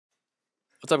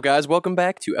What's up, guys? Welcome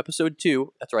back to episode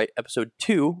 2. That's right, episode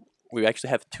 2. We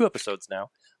actually have 2 episodes now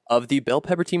of the Bell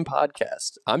Pepper Team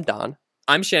podcast. I'm Don.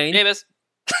 I'm Shane. Davis.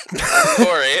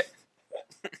 Corey.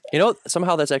 You know,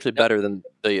 somehow that's actually better than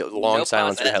the long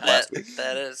silence we had last week.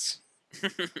 That is.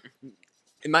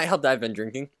 It might help that I've been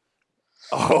drinking.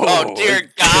 Oh, dear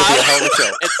it's gonna be a hell of a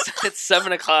God. show. It's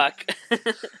 7 o'clock. And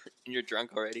you're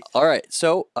drunk already. All right,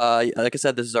 so like I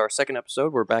said, this is our second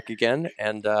episode. We're back again,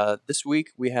 and this week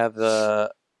we have,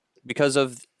 because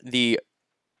of the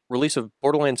release of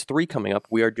Borderlands 3 coming up,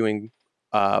 we are doing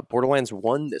Borderlands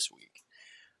 1 this week.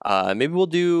 Maybe we'll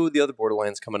do the other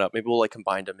Borderlands coming up. Maybe we'll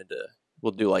combine them into.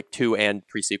 We'll do 2 and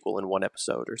pre-sequel in one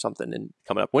episode or something. And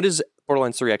coming up, when does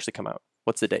Borderlands 3 actually come out?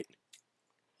 What's the date?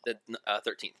 The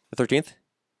 13th. The 13th.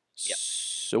 Yep.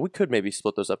 So we could maybe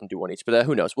split those up and do one each, but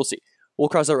who knows? We'll see. We'll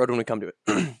cross that road when we come to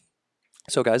it.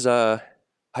 So, guys, how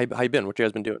you been? What you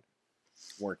guys been doing?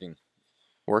 Working.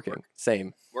 Working.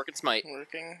 Same. Working Smite.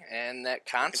 Working and that Working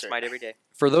concert. Smite every day.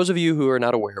 For those of you who are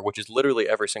not aware, which is literally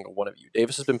every single one of you,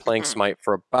 Davis has been playing Smite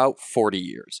for about 40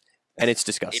 years, and it's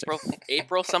disgusting.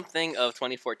 April something of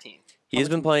 2014. He has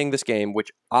been playing this game,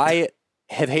 which I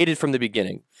have hated from the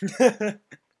beginning.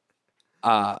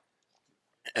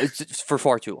 It's for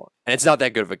far too long, and it's not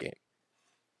that good of a game.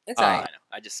 It's I alright. know.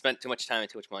 I just spent too much time and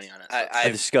too much money on it. So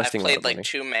I've disgusting played amount of money.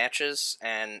 2 matches,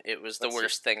 and it was the Let's see.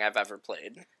 worst thing I've ever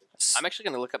played. I'm actually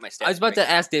going to look up my stats. I was about right to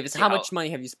ask Davis, See how how- much money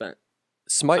have you spent?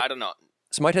 Smite I don't know.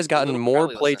 Smite has gotten Little- more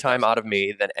probably less than playtime 1,000. out of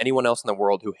me than anyone else in the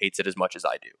world who hates it as much as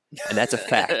I do, and that's a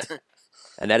fact.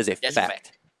 And that is a That's a fact.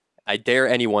 fact. I dare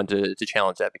anyone to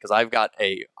challenge that because I've got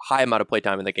a high amount of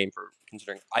playtime in the game for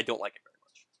considering I don't like it very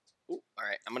much. Ooh, all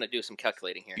right, I'm going to do some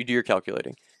calculating here. You do your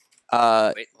calculating. Wait,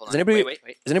 hold is on. anybody- Wait.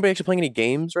 Is anybody actually playing any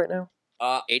games right now?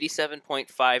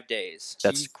 87.5 days.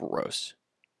 That's Jeez. gross.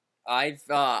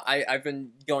 I've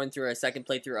been going through a second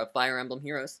playthrough of Fire Emblem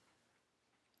Heroes.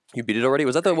 You beat it already?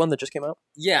 Was that the one that just came out?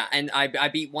 Yeah, and I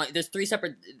beat one. There's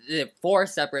 4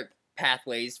 separate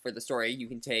pathways for the story you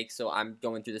can take. So I'm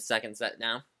going through the second set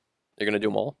now. You're gonna do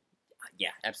them all? Yeah,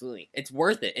 absolutely. It's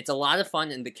worth it. It's a lot of fun,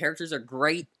 and the characters are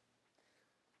great.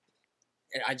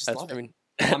 And I just That's, love I it. mean,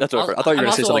 that's what I thought you were I'm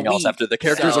gonna say also something a else weeb, after the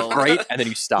characters so- are great, and then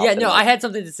you stop. Yeah, and no, then- I had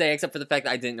something to say except for the fact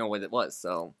that I didn't know what it was.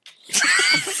 So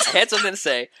I had something to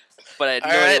say, but I had no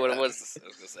All idea right. what it was I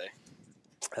was going to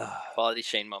say. Quality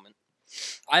Shane moment.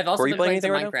 I've also Corey, you been playing playing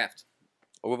some anything right Minecraft.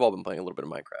 Well, we've all been playing a little bit of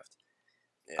Minecraft.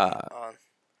 Yeah,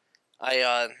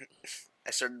 I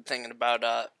started thinking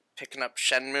about picking up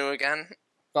Shenmue again.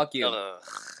 Fuck you.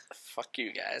 Fuck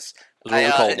you guys. It was what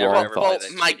we call never War well, and played well, Thoughts.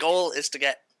 that. my goal is to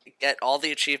get all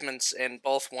the achievements in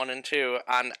both 1 and 2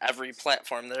 on every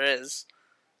platform there is.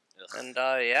 Ugh. And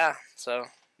yeah, so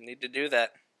need to do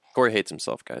that. Corey hates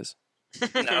himself, guys.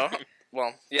 No,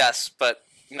 well, yes, but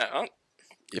no.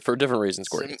 For different reasons,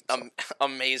 Corey. It's hates an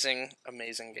himself.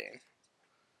 amazing game.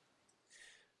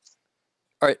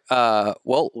 All right.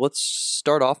 Well, let's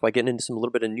start off by getting into a little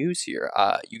bit of news here.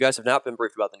 You guys have not been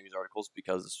briefed about the news articles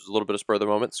because this was a little bit of spur of the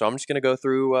moment. So I'm just going to go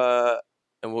through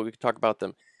and we can talk about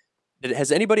them.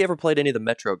 Has anybody ever played any of the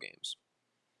Metro games?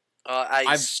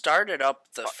 I started up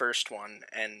the first one,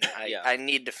 and Yeah. I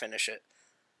need to finish it.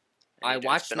 I need to. It's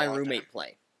watched been my a long time. roommate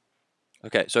play.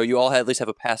 Okay, so you all at least have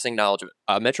a passing knowledge of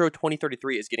it. Metro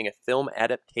 2033 is getting a film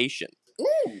adaptation.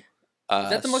 Ooh, is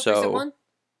that the most recent one?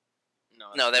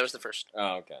 No, that was the first.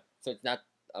 Oh, okay. So it's not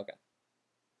okay.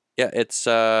 Yeah, it's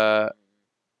going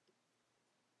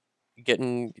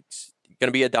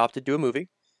to be adopted to a movie.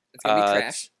 It's gonna be Uh,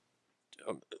 trash.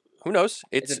 Who knows?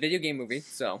 It's a video game movie,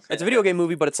 so It's a video game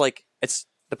movie, but it's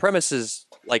the premise is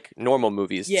like normal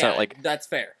movies. yeah, It's not like that's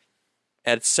fair.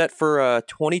 and it's set for a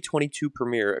 2022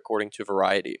 premiere according to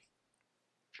Variety.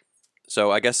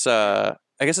 So I guess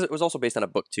it was also based on a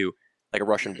book too, like a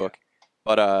Russian book.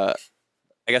 But I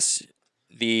guess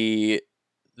the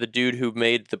dude who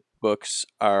made the books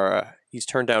he's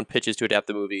turned down pitches to adapt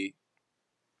the movie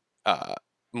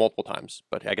multiple times,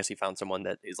 but I guess he found someone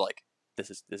that is like this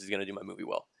is going to do my movie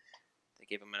well. They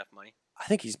gave him enough money, I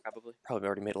think he's probably. probably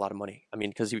already made a lot of money. I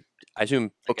mean, because I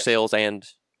assume book guess. sales and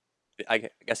I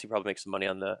guess he probably makes some money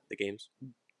on the games.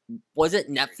 Was it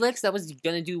Netflix that was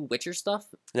gonna do Witcher stuff?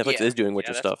 Netflix Yeah. is doing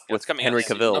Witcher that's- stuff that's with coming out Henry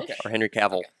soon. Cavill Okay. or Henry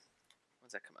Cavill. Okay.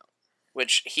 When's that come out?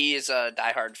 Which he is a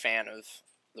diehard fan of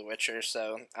The Witcher,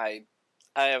 so I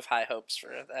have high hopes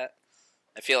for that.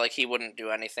 I feel like he wouldn't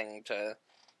do anything to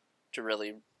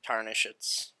really tarnish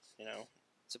its,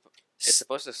 It's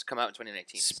supposed to come out in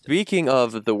 2019. Speaking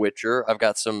of The Witcher, I've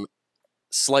got some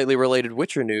slightly related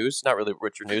Witcher news. Not really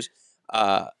Witcher news.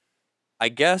 I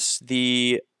guess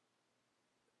the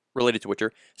related to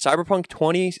Witcher, Cyberpunk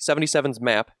 2077's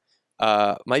map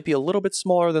might be a little bit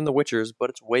smaller than The Witcher's, but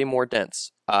it's way more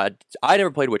dense. I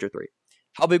never played Witcher 3.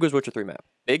 How big was Witcher 3 map?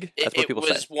 Big? That's what people say.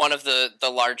 It was one of the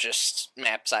largest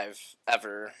maps I've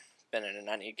ever been in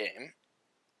any game.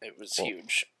 It was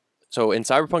huge. So in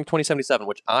Cyberpunk 2077,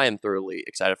 which I am thoroughly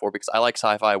excited for because I like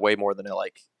sci-fi way more than I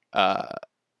like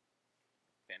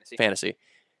fantasy.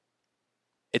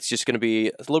 It's just going to be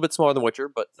a little bit smaller than Witcher,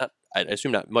 but I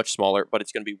assume not much smaller, but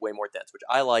it's going to be way more dense, which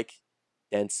I like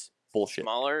dense bullshit.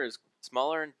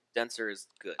 Smaller and denser is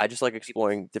good. I just like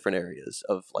exploring different areas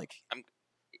of like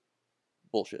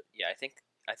bullshit. Yeah, I think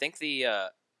the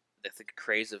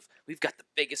craze of we've got the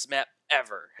biggest map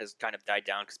ever has kind of died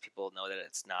down because people know that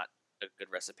it's not a good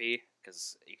recipe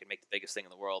because you can make the biggest thing in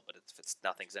the world, but if it's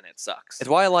nothing's in it, it sucks. It's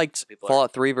why I liked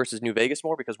Fallout 3 versus New Vegas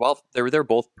more because while they're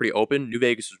both pretty open, New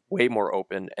Vegas was way more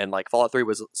open, and like Fallout 3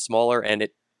 was smaller and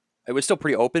it was still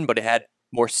pretty open, but it had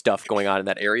more stuff going on in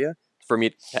that area for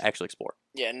me to actually explore.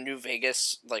 Yeah, New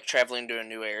Vegas, like traveling to a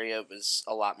new area was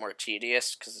a lot more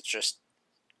tedious because it's just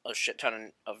a shit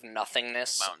ton of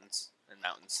nothingness. Mountains.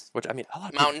 Which I mean, a lot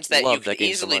of mountains that you could so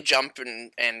easily jump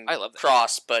and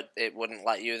cross, but it wouldn't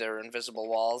let you. There were invisible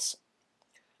walls.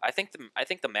 I think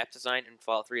the map design in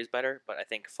Fallout 3 is better, but I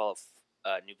think Fallout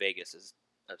New Vegas is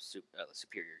a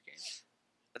superior game.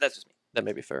 But that's just me. That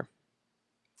may be fair.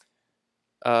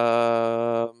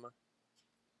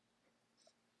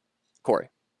 Corey.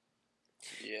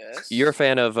 Yes. You're a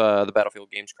fan of the Battlefield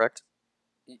games, correct?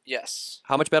 Yes.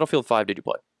 How much Battlefield 5 did you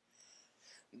play?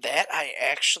 That I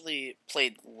actually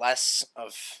played less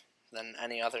of than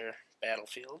any other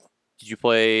Battlefield. Did you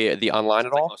play the online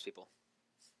at all? Like most people.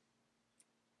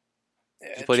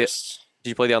 Yeah, Did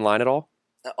you play the online at all?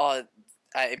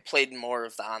 I played more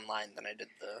of the online than I did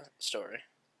the story.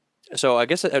 So I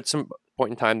guess at some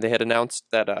point in time they had announced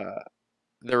that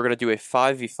they were going to do a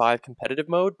 5v5 competitive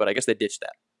mode, but I guess they ditched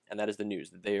that. And that is the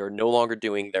news. They are no longer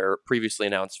doing their previously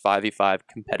announced 5v5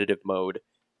 competitive mode.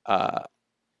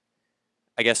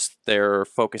 I guess they're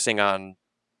focusing on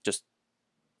just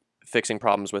fixing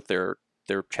problems with their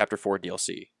Chapter 4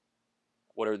 DLC.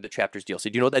 What are the Chapters DLC?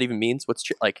 Do you know what that even means? What's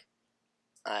like?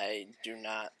 I do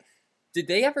not. Did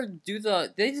they ever do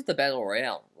they did the Battle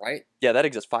Royale, right? Yeah, that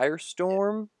exists.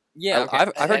 Firestorm? Yeah, okay.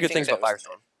 I've heard good things about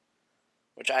Firestorm.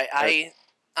 Which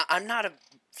I'm not a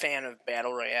fan of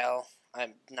Battle Royale.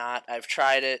 I'm not. I've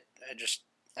tried it.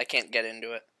 I can't get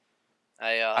into it.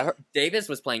 I heard Davis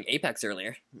was playing Apex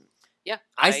earlier. Yeah,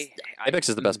 Apex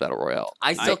is the best battle royale.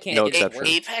 I still can't no get it. exception.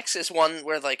 Apex is one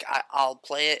where like I'll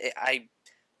play it. I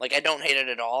don't hate it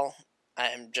at all.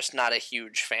 I'm just not a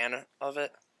huge fan of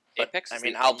it. But, Apex.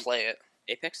 I'll play it.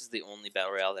 Apex is the only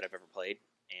battle royale that I've ever played,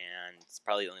 and it's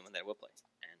probably the only one that I will play,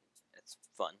 and it's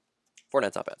fun.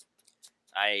 Fortnite's not bad.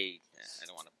 I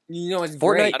don't want to. You know, it's Fortnite-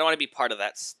 great. I don't want to be part of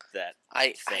that.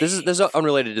 Thing. This is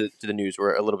unrelated to the news.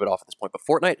 We're a little bit off at this point, but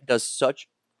Fortnite does such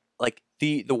like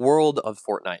the world of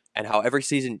Fortnite and how every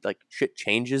season like shit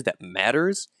changes that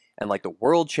matters and like the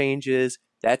world changes.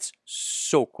 That's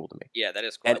so cool to me. Yeah, that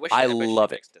is cool. And I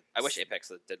love it. I wish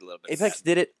Apex did a little bit. Apex of that.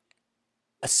 did it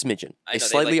a smidgen. I They know,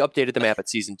 slightly updated the map at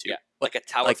season 2. Yeah, like a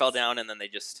tower like- fell down and then they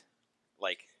just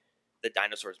like the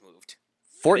dinosaurs moved.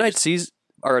 Fortnite season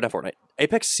or not Fortnite.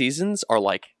 Apex seasons are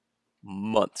like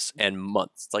months and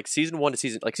months. It's like season 1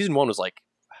 was like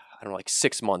I don't know, like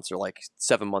 6 months or like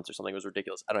 7 months or something. It was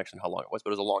ridiculous. I don't actually know how long it was,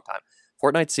 but it was a long time.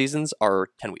 Fortnite seasons are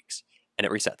 10 weeks and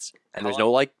it resets. And there's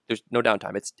no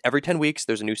downtime. It's every 10 weeks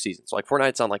there's a new season. So like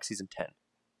Fortnite's on like season 10.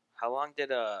 How long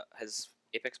has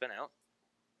Apex been out?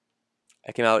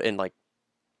 It came out in like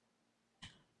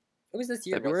It was this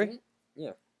year, February? wasn't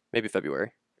it? maybe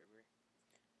February.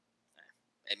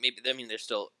 And maybe they're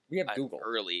still We have Google.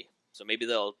 early, so maybe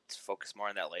they'll focus more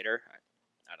on that later.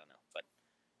 I don't know, but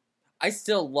I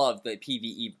still love the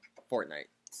PvE Fortnite.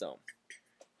 So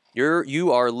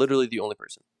You are literally the only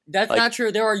person. that's Like- not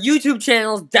true. There are YouTube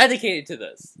channels dedicated to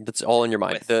this. That's all in your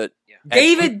mind. With-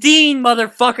 David Dean,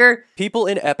 motherfucker. People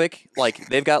in Epic, like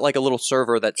they've got like a little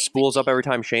server that spools up every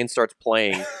time Shane starts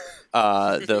playing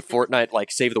the Fortnite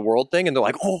like Save the World thing, and they're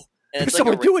like, "Oh, And there's it's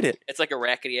someone like doing it." it's like a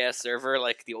rackety ass server,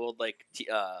 like the old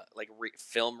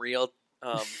film reel.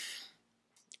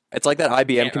 It's like that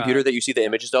IBM Yeah, computer that you see the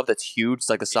images of. That's huge. It's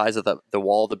like the size of the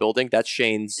wall of the building. That's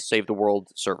Shane's Save the World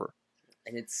server.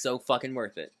 And it's so fucking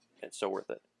worth it. It's so worth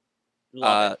it.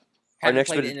 Love it. Our Haven't next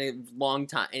played bit, it in a long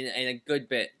time, in a good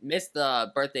bit. Missed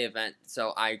the birthday event,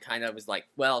 so I kind of was like,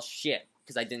 well, shit,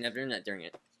 because I didn't have internet during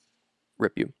it.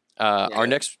 rip you. Yeah. Our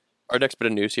next bit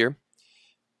of news here.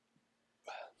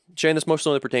 Shane, this mostly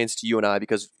only pertains to you and I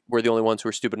because we're the only ones who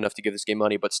are stupid enough to give this game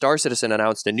money. But Star Citizen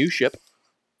announced a new ship.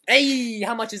 Hey,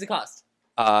 how much does it cost?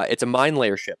 It's a mine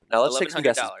layer ship. Now let's take some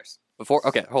guesses. Before,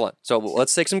 okay, hold on. So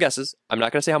let's take some guesses. I'm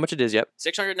not gonna say how much it is yet.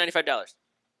 $695.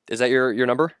 Is that your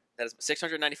number? That is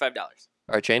 $695. All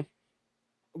right, Shane.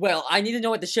 Well, I need to know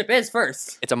what the ship is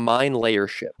first. It's a mine layer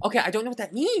ship. Okay, I don't know what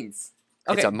that means.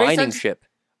 Okay, It's a based on- mining ship.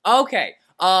 Okay,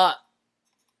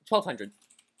 1,200.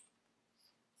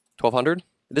 1,200.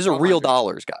 These are real 1,200.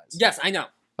 dollars, guys. Yes, I know.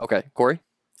 Okay, Corey.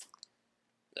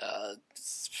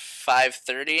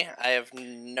 530. I have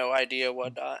no idea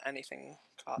what anything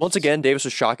costs. Once again, Davis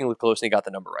was shockingly close and he got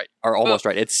the number right, or almost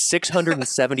right. It's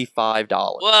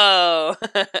 $675. Whoa!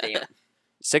 Damn.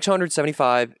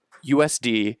 675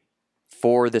 USD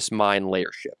for this mine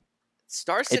layer ship.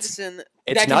 Star Citizen.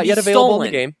 It's That can not be yet available in the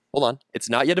stolen. game. Hold on. It's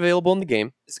not yet available in the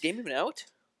game. Is the game even out?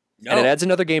 No. And it adds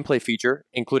another gameplay feature,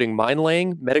 including mine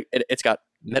laying. It's got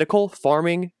medical,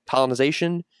 farming,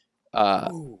 colonization.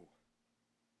 Ooh.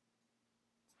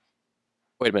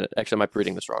 Wait a minute. Actually, I might be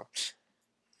reading this wrong.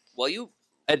 Well, your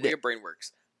brain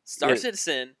works. Star Yeah.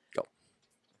 Citizen Go.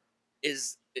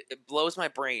 It blows my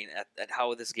brain at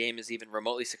how this game is even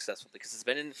remotely successful because it's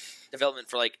been in development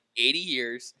for like 80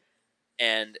 years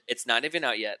and it's not even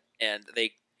out yet, and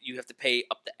you have to pay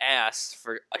up the ass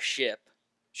for a ship.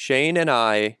 Shane and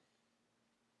I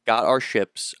got our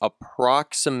ships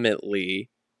approximately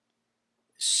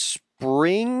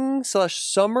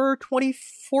spring/summer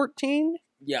 2014.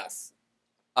 Yes.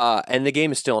 And the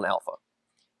game is still in alpha.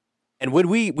 And when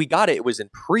we got it, it was in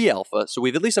pre-alpha, so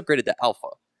we've at least upgraded to alpha.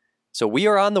 So we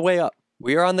are on the way up.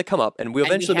 We are on the come up, and we And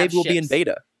we eventually have maybe we'll be in ships.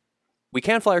 beta. We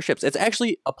can fly our ships. It's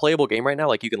actually a playable game right now.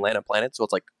 Like you can land on planets, so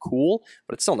it's like cool,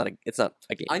 but it's still not. It's not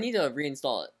a game. I need to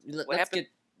reinstall it. What happened?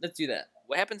 Let's do that.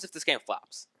 What happens if this game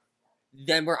flops?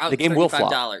 Then we're out. The game will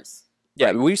flop. $35. Yeah,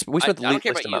 Right. we spent I the don't least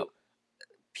care about amount.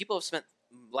 you. People have spent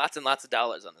lots and lots of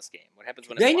dollars on this game. What happens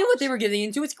when it They knew what flops? they were getting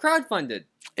into. It's crowdfunded.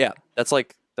 Yeah, that's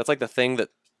like the thing that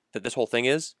this whole thing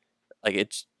is. Like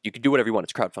it's you can do whatever you want.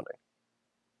 It's crowdfunding.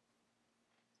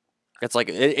 It's like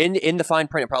in the fine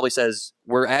print, it probably says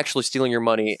we're actually stealing your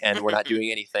money and we're not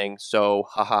doing anything. So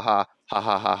ha ha ha ha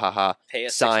ha ha ha ha. Pay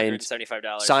us signed-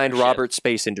 $675. Signed for a ship. Robert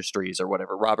Space Industries or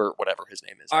whatever. Robert, whatever his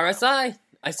name is. RSI.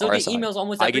 I still RSI. get emails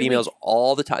almost I every get emails week.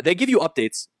 all the time. They give you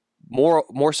updates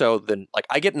more so than like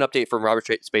I get an update from Robert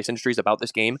Space Industries about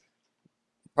this game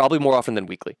probably more often than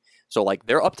weekly. So like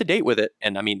they're up to date with it,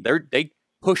 and I mean they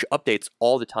push updates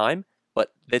all the time.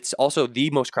 But it's also the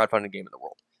most crowdfunded game in the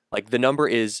world. Like the number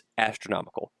is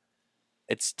astronomical.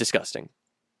 It's disgusting.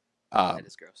 That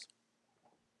is gross.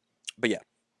 But yeah,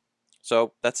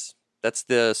 so that's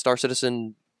the Star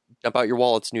Citizen dump out your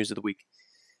wallets news of the week.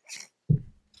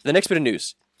 The next bit of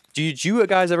news. Did you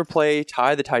guys ever play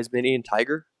Ty the Tasmanian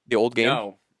Tiger, the old game?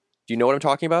 No. Do you know what I'm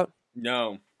talking about?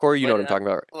 No. Corey, you know Wait, what I'm talking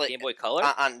about. Like, Game Boy Color?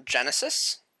 on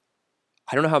Genesis.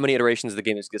 I don't know how many iterations of the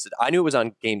game existed. I knew it was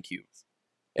on GameCube.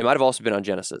 It might have also been on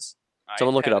Genesis.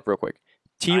 Someone look it up real quick.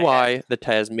 TY the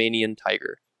Tasmanian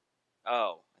Tiger.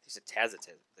 Oh, I think you said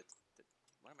Tazitiv.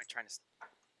 What am I trying to?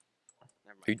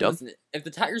 Never mind. Are you dumb? Listen, if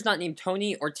the tiger's not named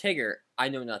Tony or Tigger, I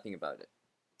know nothing about it.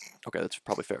 Okay, that's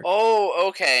probably fair. Oh,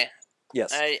 okay.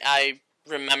 Yes. I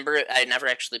remember it. I never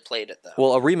actually played it though.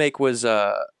 Well, a remake was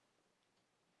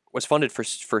funded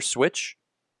for Switch,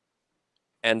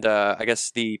 and I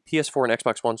guess the PS4 and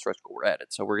Xbox One stretch goal were added.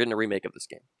 So we're getting a remake of this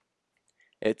game.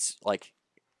 It's like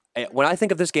when I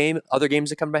think of this game, other games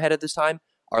that come to my head at this time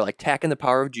are like Tack and the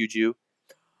Power of Juju.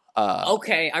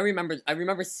 Okay, I remember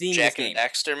seeing Jack this and game.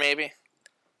 Dexter, maybe.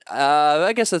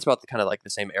 I guess that's about the kind of like the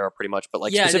same era, pretty much. But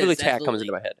like Yeah, it specifically, is, Tack comes absolutely.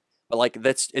 into my head. But like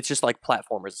it's just like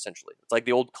platformers essentially. It's like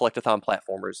the old Collectathon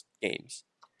platformers games.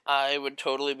 I would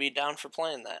totally be down for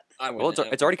playing that. I Well, wouldn't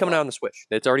have it's already coming thought. out on the Switch.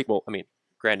 It's already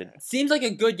granted. Seems like a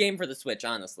good game for the Switch,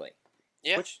 honestly.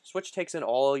 Yeah. Switch takes in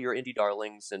all your indie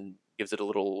darlings and gives it a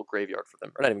little graveyard for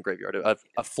them, or not even graveyard,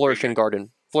 a flourishing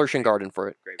garden for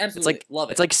it. Great. Absolutely, love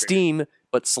it. It's like Steam,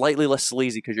 but slightly less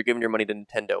sleazy because you're giving your money to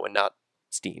Nintendo and not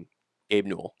Steam. Gabe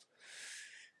Newell.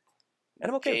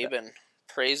 And I'm okay with that. Gaben.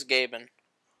 Praise Gaben.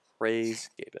 Praise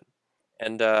Gaben.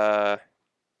 And the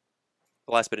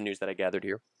last bit of news that I gathered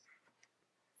here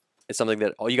is something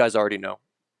that all you guys already know.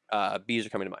 Bees are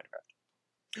coming to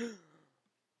Minecraft.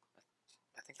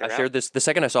 I think they're I shared this the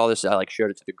second I saw this. I like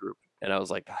shared it to the group, and I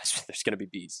was like, "Guys, there's gonna be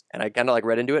bees." And I kind of like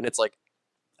read into it, and it's like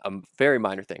a very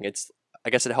minor thing. I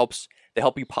guess it helps. They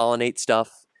help you pollinate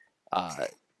stuff.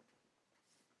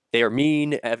 They are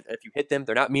mean if you hit them.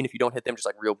 They're not mean if you don't hit them. Just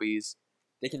like real bees.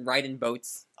 They can ride in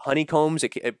boats. Honeycombs.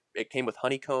 It came with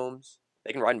honeycombs.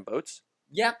 They can ride in boats.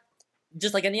 Yep,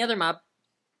 just like any other mob.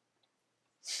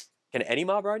 Can any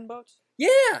mob ride in boats?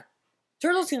 Yeah,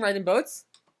 turtles can ride in boats.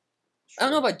 I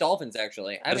don't know about dolphins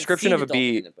actually. I haven't description seen of a dolphin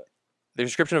bee- in boat. The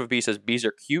description of a bee says bees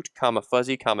are cute,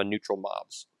 fuzzy, neutral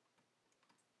mobs.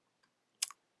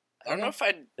 I don't know if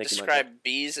I'd Think you might describe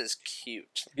bees as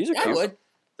cute. These are Yeah, I cute. would.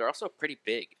 They're also pretty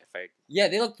big. If I Yeah,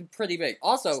 they look pretty big.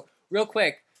 Also, real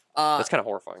quick, That's kind of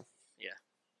horrifying.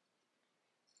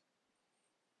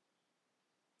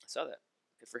 saw that,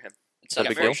 good for him. It's Not a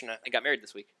big deal. unfortunate. And got married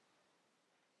this week.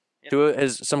 To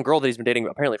is some girl that he's been dating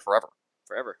apparently forever.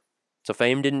 Forever. So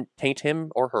fame didn't taint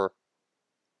him or her.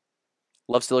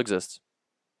 Love still exists.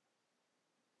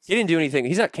 He didn't do anything.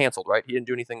 He's not canceled, right? He didn't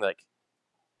do anything like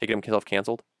to get himself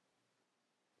canceled.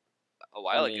 A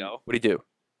while I mean, ago. What did he do?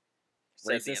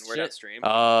 Said the racist N-word shit. on stream.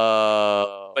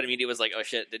 But But media was like, oh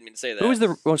shit, didn't mean to say that. who was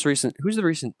the most recent? Who's the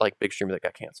recent like big streamer that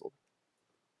got canceled?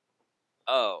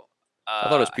 Oh. I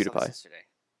thought it was saw this PewDiePie. yesterday.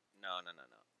 No.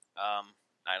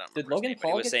 I don't Did remember his Logan name, but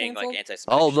Paul he was get saying like canceled?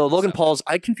 anti-Semitic Oh, shit the and Logan stuff. Paul's.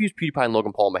 I confused PewDiePie and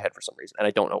Logan Paul in my head for some reason, and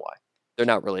I don't know why. They're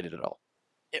not related at all.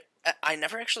 I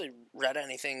never actually read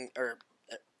anything or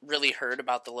really heard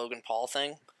about the Logan Paul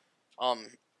thing. What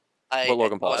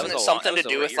Logan Paul? Wasn't That it was something that to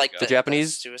was do over a with year like ago. The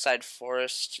Japanese? Suicide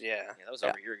Forest? Yeah. Yeah, that was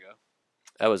over a year ago.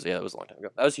 That was a long time ago.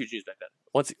 That was huge news back then.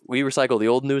 Once we recycle the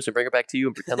old news and bring it back to you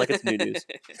and pretend like it's new news.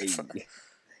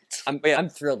 I'm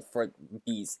thrilled for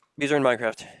bees. These are in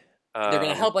Minecraft. They're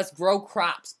gonna help us grow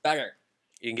crops better.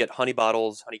 You can get honey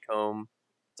bottles, honeycomb.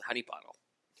 It's a honey bottle.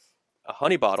 A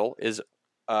honey bottle is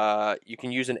you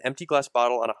can use an empty glass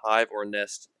bottle on a hive or a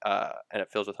nest, and it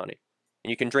fills with honey,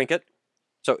 and you can drink it.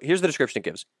 So here's the description it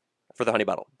gives for the honey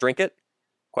bottle: drink it,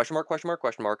 question mark, question mark,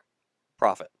 question mark,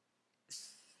 profit,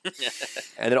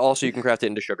 and then also you can craft it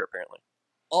into sugar. Apparently,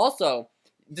 Also,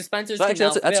 dispensers so can actually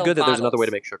now that's fill good that there's another way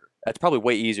to bottles. make sugar. That's probably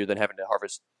way easier than having to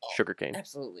harvest sugar cane.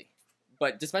 Absolutely,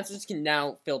 but dispensers can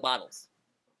now fill bottles.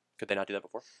 Could they not do that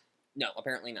before? No,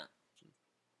 apparently not.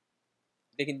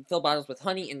 They can fill bottles with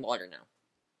honey and water now.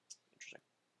 Interesting.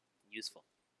 Useful.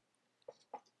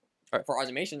 For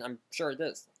automation, I'm sure it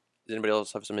is. Does anybody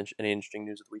else have any interesting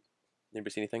news of the week?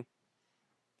 Anybody see anything?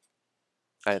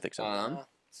 I didn't think so.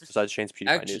 Besides Shane's PewDiePie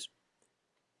actu- news.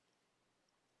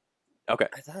 Okay,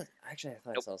 I thought I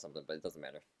Nope. saw something, but it doesn't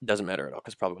matter. doesn't matter at all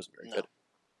because probably wasn't very No. good.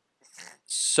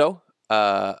 So,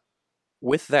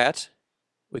 with that,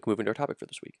 we can move into our topic for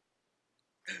this week,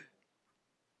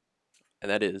 and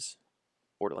that is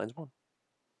Borderlands 1.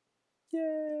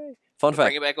 Yay! Fun fact: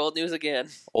 Bringing back old news again.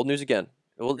 old news again.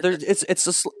 Well,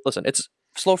 listen. It's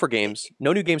slow for games.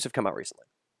 No new games have come out recently.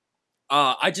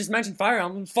 I just mentioned Fire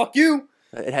Emblem. Fuck you.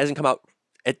 It hasn't come out.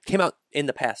 It came out in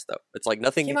the past though. It's like It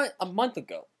nothing came out a month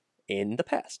ago. in the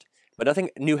past, but nothing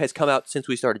new has come out since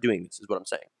we started doing this. Is what I'm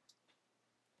saying.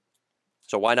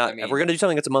 So why not? I mean- if we're gonna do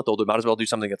something that's a month old, we might as well do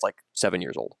something that's like 7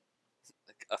 years old.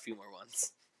 Like a few more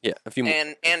ones. Yeah, a few more.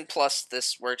 And plus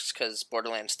this works because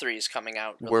Borderlands 3 is coming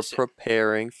out really We're soon,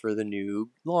 preparing for the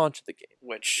new launch of the game.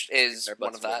 which is Their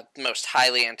one of butts the most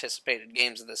highly anticipated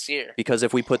games of this year. Because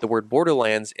if we put the word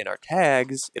Borderlands in our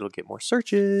tags, it'll get more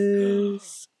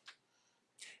searches.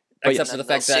 But Except yes, for the And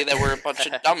they'll fact see that- that we're a bunch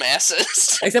of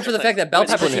dumbasses. Except for the fact that Bell Which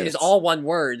one Pepper Team is is? all one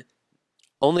word.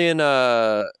 only in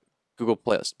Google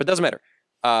Playlist, but it doesn't matter.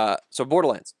 So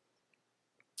Borderlands.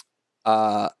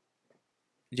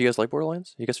 Do you guys like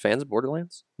Borderlands? Are you guys fans of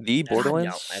Borderlands? The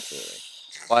Borderlands No, absolutely.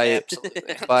 by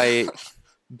Absolutely. by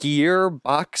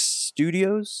Gearbox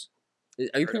Studios.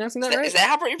 Are you pronouncing that Is right?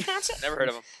 that how you pronounce it? Never heard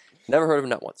of him. Never heard of him,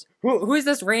 not once. Who is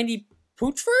this Randy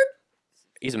Poochford?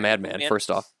 He's a madman. Man. First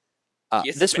off, He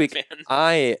is this week Batman.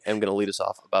 I am going to lead us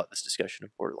off about this discussion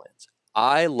of Borderlands.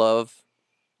 I love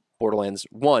Borderlands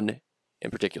 1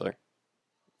 in particular.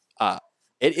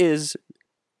 It is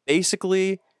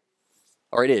basically,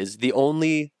 or it is the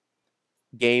only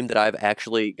game that I've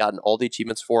actually gotten all the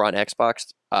achievements for on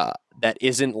Xbox that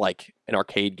isn't like an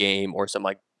arcade game or some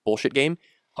like bullshit game.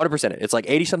 100% it. It's like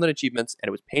 80 something achievements, and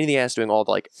it was a pain in the ass doing all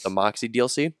the, like the Moxie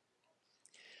DLC. Yeah,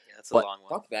 that's a but- long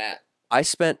one. Fuck that. I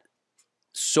spent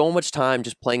so much time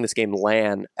just playing this game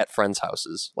LAN at friends'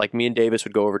 houses. Like me and Davis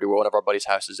would go over to one of our buddies'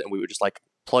 houses, and we would just like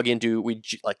plug into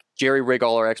like jerry rig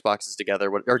all our Xboxes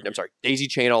together. I'm sorry, daisy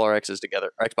chain all our Xboxes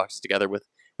together with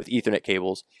Ethernet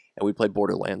cables, and we played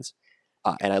Borderlands.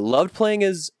 And I loved playing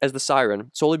as the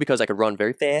Siren solely because I could run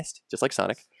very fast, just like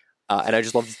Sonic, and I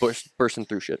just loved bursting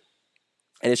through shit.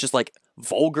 And it's just like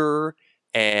vulgar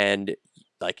and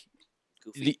like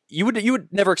Goofy. you would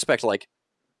never expect like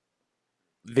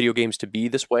video games to be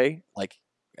this way. Like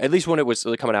at least when it was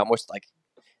coming out, most like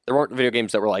there weren't video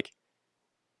games that were like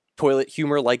toilet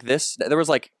humor like this. There was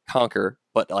like Conquer,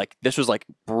 but like this was like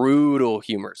brutal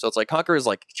humor. So it's like Conquer is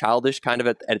like childish kind of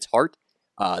at its heart.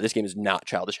 This game is not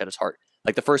childish at its heart.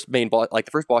 Like the first main boss, like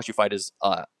the first boss you fight is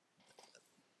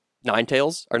Nine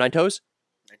Tails or Nine Toes.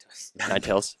 I just- Nine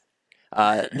Tails.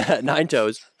 Nine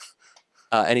Toes.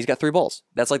 and he's got 3 balls.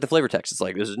 That's like the flavor text. It's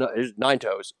like there's 9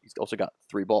 toes. He's also got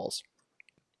 3 balls.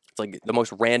 It's like the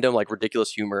most random, like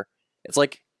ridiculous humor. It's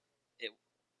like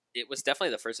It was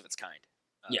definitely the first of its kind.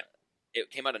 Yeah. It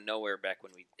came out of nowhere back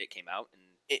when it came out, and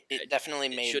It definitely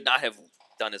it made. should not have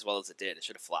done as well as it did. It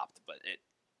should have flopped, but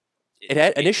it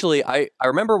had initially. I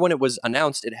remember when it was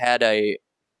announced, it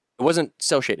wasn't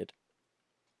cell shaded.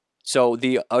 So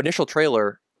the initial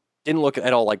trailer didn't look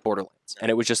at all like Borderlands, and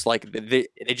it was just like they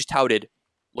just touted,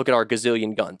 "Look at our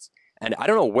gazillion guns." And I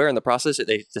don't know where in the process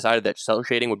they decided that cell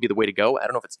shading would be the way to go. I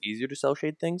don't know if it's easier to cell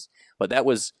shade things, but that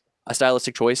was a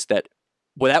stylistic choice that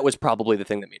was probably the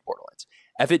thing that made Borderlands.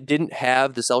 If it didn't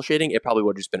have the cell shading, it probably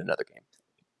would have just been another game.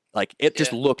 Like it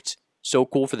just looked so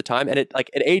cool for the time, and it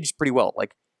aged pretty well.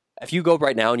 Like if you go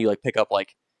right now and you like pick up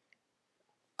like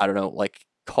I don't know, like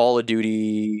Call of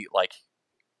Duty, like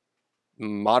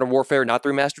Modern Warfare, not the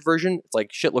remastered version, it's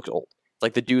like shit looks old. It's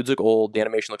like the dudes look old, the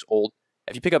animation looks old.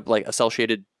 If you pick up like a cell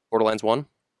shaded Borderlands 1, it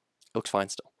looks fine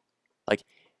still. Like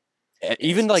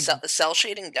even like cell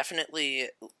shading definitely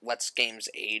lets games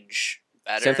age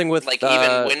better. Same thing with like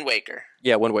even Wind Waker.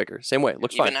 Yeah, Wind Waker, same way. It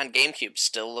looks even fine. on GameCube,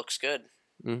 still looks good.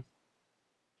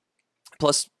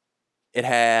 Plus, it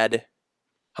had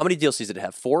how many DLCs did it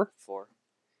have? 4. 4.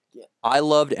 Yeah. I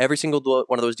loved every single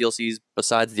one of those DLCs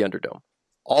besides the Underdome.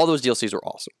 All those DLCs were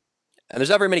awesome. And there's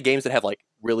not very many games that have like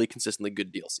really consistently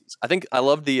good DLCs. I think I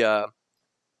loved the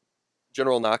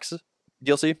General Knox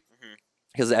DLC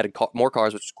because it added more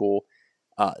cars, which is cool.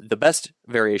 The best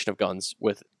variation of guns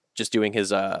with just doing his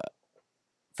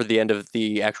for the end of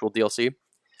the actual DLC.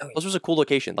 This was a cool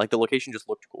location. Like the location just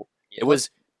looked cool. Yeah. It was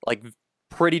like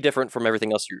pretty different from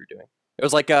everything else you were doing. It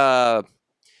was like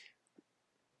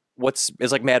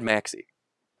it's like Mad Maxy.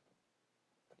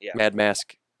 Yeah. Mad Max.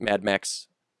 Mask.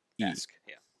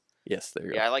 Yeah. Yes, there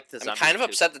you go. Yeah, I like the I'm zombie kind of too.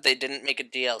 upset that they didn't make a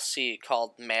DLC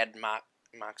called Mad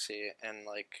Moxie and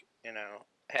like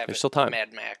have There's it still time.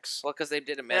 Mad Max. Well, because they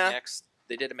did a Yeah. Mad Max.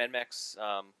 They did a Mad Max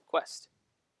quest.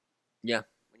 Yeah.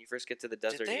 When you first get to the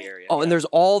desert they? area. Oh, yeah. and there's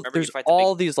Remember you there's fight the big-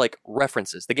 all these like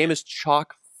references. The game is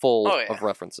chock full Oh, yeah. of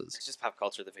references, It's just pop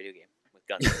culture, the video game with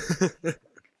guns.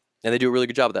 and they do a really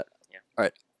good job of that. Yeah. All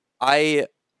right, I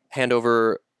hand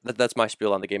over. That's my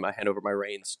spiel on the game. I hand over my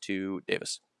reins to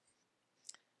Davis.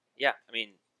 Yeah, I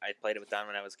mean, I played it with Don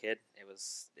when I was a kid. It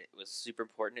was super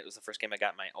important. It was the first game I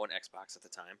got my own Xbox at the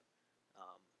time.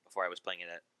 Before I was playing it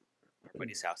at our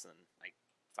buddy's house, and then I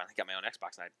finally got my own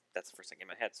Xbox, and that's the first game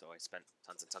I had. So I spent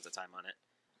tons and tons of time on it.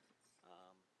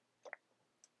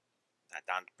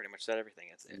 Don pretty much said everything.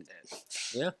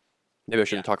 Maybe I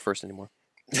shouldn't talk first anymore.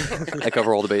 I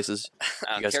cover all the bases.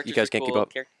 You guys Characters can't were keep cool,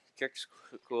 up. Characters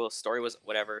cool. Story was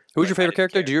whatever. Who was your but I favorite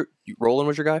character? didn't Roland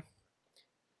was your guy?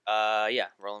 care. Yeah,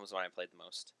 Roland was the one I played the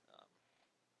most.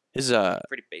 His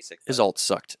Pretty basic. his but- ult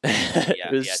sucked. Yeah,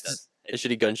 It was it does. a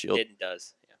shitty gun shield. It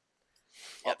does. Yeah.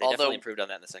 Yeah, they Although- definitely improved on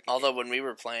that in the second. Although game. when we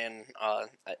were playing,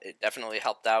 it definitely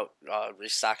helped out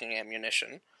restocking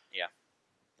ammunition.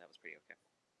 That was pretty okay.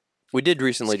 We did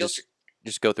recently Skill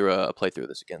just go through a playthrough of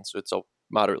this again, so it's all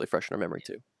moderately fresh in our memory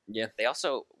too. They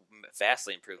also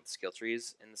vastly improved the skill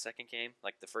trees in the second game.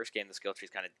 Like the first game, the skill trees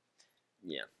kind of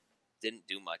didn't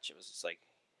do much. It was just like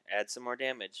add some more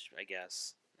damage, I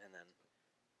guess, and then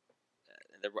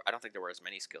I don't think there were as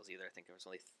many skills either. I think there was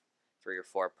only 3 or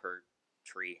 4 per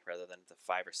tree rather than the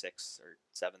 5 or 6 or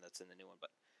 7 that's in the new one. But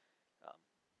I'm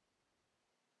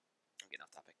getting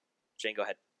off topic. Shane, go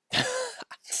ahead.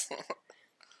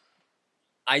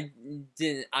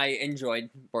 I enjoyed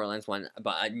Borderlands 1,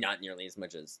 but not nearly as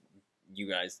much as you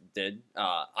guys did.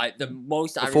 The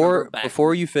most I remember back.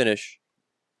 Before you finish,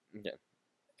 Okay.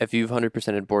 if you've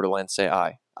 100%ed Borderlands, say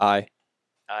I. I.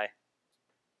 Aye.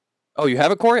 Oh, you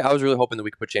have it, Corey? I was really hoping that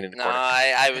we could put Shane in the No, corner.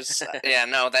 I was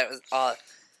that was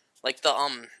like the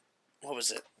what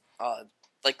was it?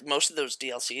 Like most of those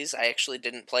DLCs I actually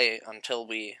didn't play until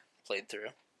we played through.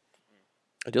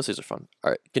 DLCs are fun.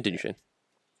 All right, continue, Shane.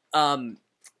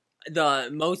 The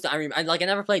most I remember, I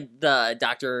never played the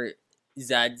Dr.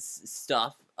 Zed's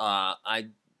stuff. I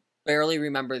barely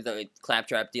remember the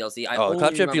Claptrap DLC. The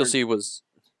Claptrap DLC was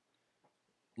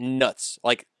nuts.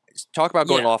 Like, talk about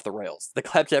going off the rails. The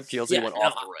Claptrap DLC went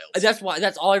off the rails.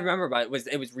 That's all I remember about it.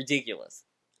 It was ridiculous.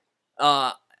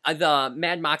 The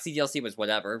Mad Moxie DLC was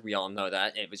whatever. We all know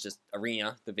that. It was just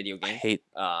Arena, the video I game. hate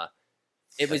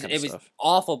It was kind of it was stuff.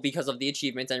 awful because of the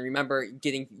achievements. And I remember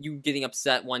getting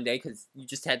upset one day because you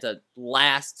just had to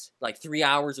last like 3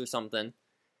 hours or something.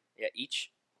 Yeah,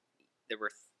 there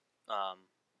were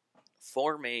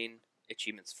 4 main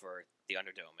achievements for the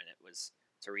Underdome, and it was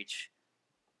to reach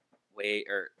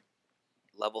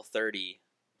level 30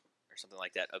 or something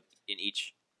like that in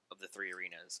each of the 3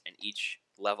 arenas, and each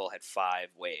level had 5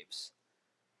 waves.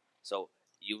 So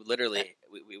you literally,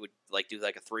 we would like do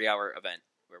like a 3-hour event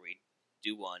where we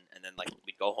do one, and then like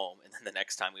we'd go home, and then the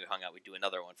next time we hung out, we'd do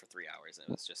another one for 3 hours, and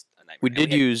it was just a nightmare. We And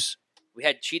did use. we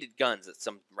had cheated guns that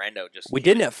some rando just. We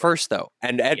didn't at first though,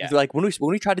 and Yeah. like when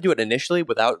we tried to do it initially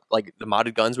without like the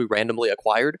modded guns we randomly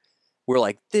acquired, we're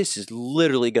like, this is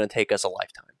literally going to take us a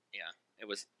lifetime.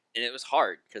 It was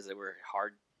hard because they were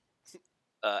hard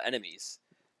enemies.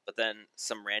 But then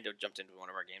some rando jumped into one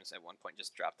of our games at one point,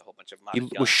 just dropped a whole bunch of modded He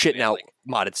guns. was shitting We had, out like,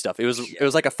 modded stuff. It was Yeah. it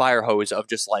was like a fire hose of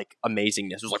just like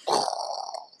amazingness. It was like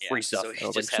yeah, free stuff. So And he I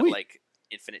was just like, had sweet. like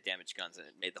infinite damage guns, and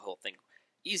it made the whole thing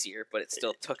easier, but it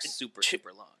still took super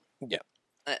long.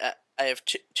 I have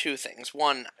two things.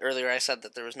 One, earlier I said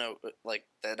that there was no, like,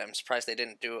 that I'm surprised they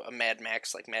didn't do a Mad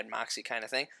Max, like Mad Moxie kind of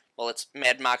thing. Well, it's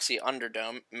Mad Moxie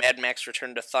Underdome, Mad Max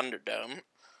Return to Thunderdome.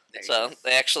 There you So go.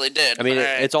 they actually did. I mean,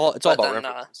 Alright. it's all But about then,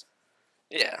 references.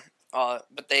 Yeah.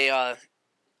 But they,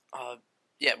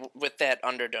 yeah, with that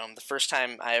Underdome, the first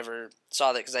time I ever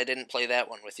saw that, because I didn't play that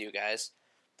one with you guys,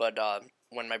 but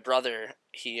when my brother,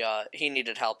 he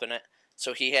needed help in it,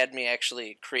 so he had me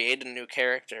actually create a new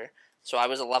character. So I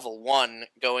was a level 1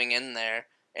 going in there,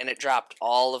 and it dropped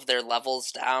all of their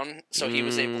levels down, so he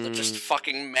was able to just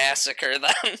fucking massacre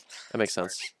them. That makes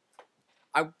sense.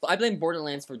 I blame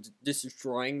Borderlands for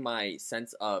destroying my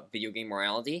sense of video game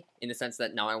morality, in the sense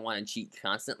that now I want to cheat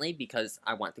constantly because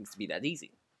I want things to be that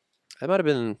easy. That might have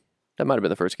been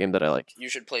the first game that I like You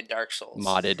should play Dark Souls.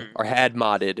 modded or had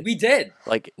modded. We did.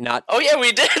 Like not Oh yeah,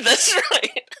 we did. That's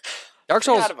right. Dark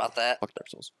Souls. Forgot about that. Fuck Dark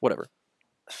Souls. Whatever.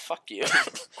 Fuck you.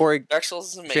 Corey, Dark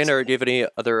Souls is amazing. Shannon, do you have any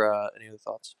other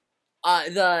thoughts?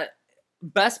 The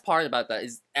best part about that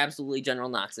is absolutely General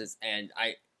Noxus, and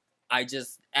I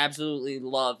just absolutely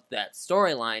love that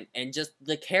storyline, and just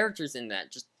the characters in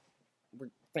that just were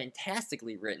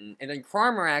fantastically written. And then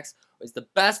Crawmerax was the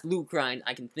best loot grind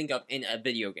I can think of in a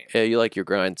video game. Yeah, you like your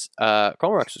grinds.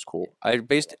 Crawmerax is cool.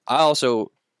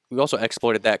 We also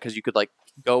exploited that because you could like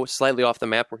go slightly off the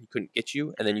map where he couldn't get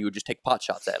you, and then you would just take pot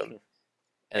shots at him.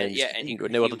 And then Yeah, and you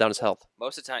would nail he- down his health.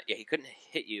 Most of the time, yeah, he couldn't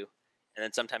hit you, and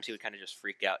then sometimes he would kind of just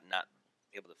freak out and not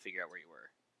be able to figure out where you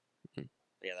were. Mhm.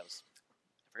 But yeah, I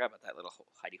forgot about that little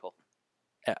hidey hole.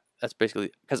 Yeah, that's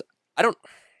basically because I don't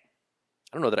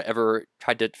know that I ever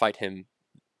tried to fight him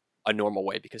a normal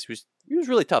way because he was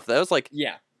really tough. That was like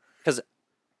Yeah.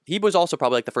 he was also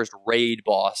probably like the first raid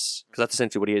boss because that's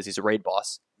essentially what he is. He's a raid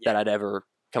boss Yeah. that I'd ever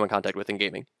come in contact with in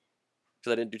gaming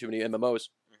because I didn't do too many MMOs.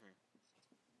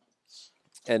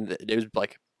 And it was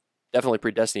like definitely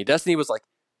pre-Destiny.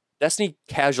 Destiny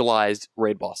casualized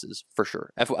raid bosses for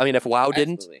sure. If WoW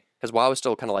didn't, Absolutely. because WoW is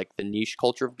still kind of like the niche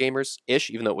culture of gamers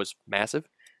ish, even though it was massive.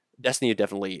 Destiny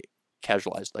definitely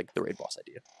casualized like the raid boss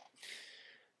idea.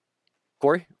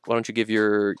 Corey, why don't you give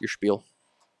your spiel?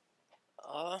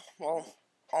 Well,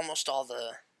 almost all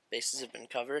the bases have been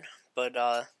covered,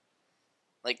 but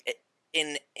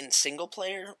in single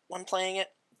player when playing it,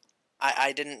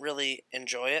 I didn't really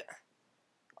enjoy it.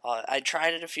 I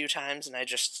tried it a few times and I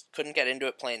just couldn't get into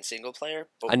it playing single player.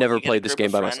 But I when never you get a played this group game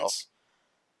of by friends, myself.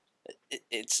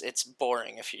 It's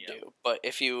boring if you Yeah. do, but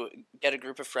if you get a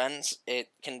group of friends, it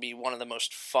can be one of the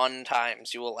most fun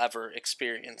times you will ever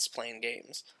experience playing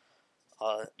games.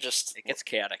 Just It gets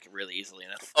chaotic really easily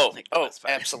enough. Oh, Like, that's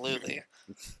fine. absolutely.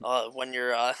 When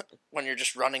you're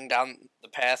just running down the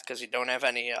path because you don't have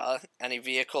any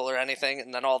vehicle or anything,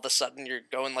 and then all of a sudden you're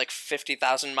going like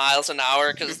 50,000 miles an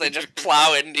hour because they just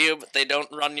plow into you, but they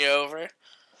don't run you over.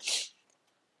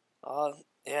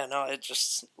 Yeah, no, it's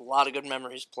just a lot of good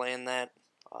memories playing that,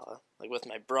 like with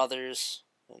my brothers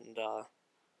and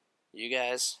you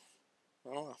guys.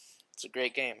 I don't know. It's a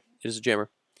great game. It is a jammer.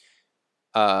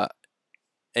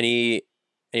 Any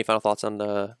final thoughts on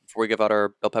the before we give out our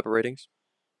bell pepper ratings?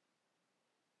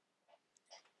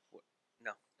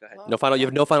 No, go ahead. No final. You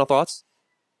have no final thoughts.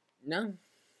 No.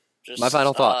 Just, My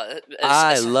final thought.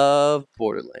 I love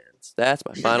Borderlands. That's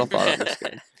my final thought on this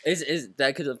game. Is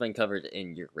that could have been covered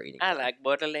in your rating? I like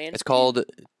Borderlands. It's called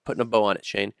putting a bow on it.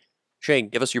 Shane,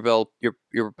 give us your bell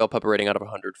pepper rating out of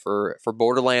 100 for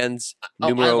Borderlands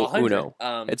numero out of 100. uno.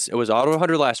 It was out of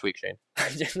 100 last week, Shane.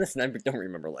 Listen, I don't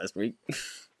remember last week.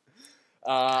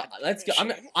 Let's go.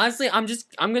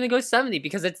 I'm gonna go 70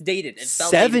 because it's dated. It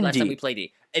felt dated last time 70? we played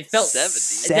it. It felt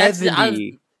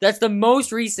 70. That's the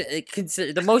most recent.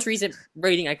 The most recent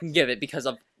rating I can give it because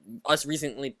of us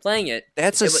recently playing it.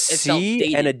 That's a It felt C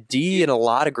dated. and a D in a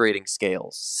lot of grading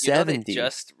scales. You know 70. they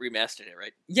just remastered it,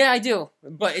 right? Yeah, I do,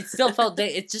 but it still felt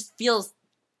dated. It just feels.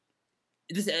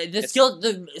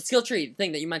 The skill tree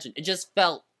thing that you mentioned. It just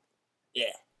felt.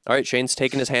 Yeah. All right, Shane's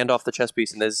taking his hand off the chess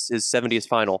piece, and this is his 70th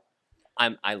final.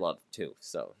 I love too.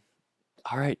 So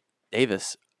All right,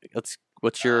 Davis,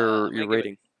 what's I'm your gonna give it-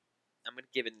 rating? I'm gonna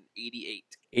give it an 88.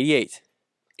 88.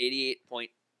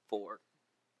 88.4.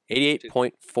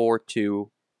 88.42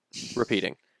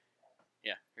 repeating.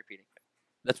 Yeah, repeating.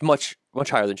 That's much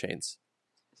higher than Shane's.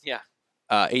 Yeah.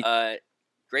 8.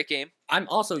 Great game. I'm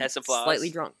also Has some flaws. slightly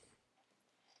drunk.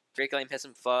 Great game has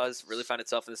some flaws. Really found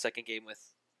itself in the second game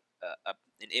with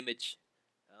an image.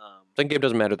 Second game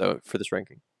doesn't matter though for this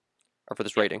ranking or for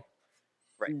this rating.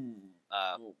 Right. Ooh.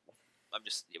 I'm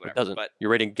just It whatever. doesn't. But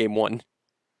You're rating game 1.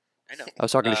 I know. I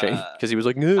was talking to Shane Uh, because he was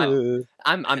like, "Ugh."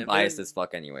 I'm And biased then- as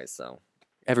fuck anyway. So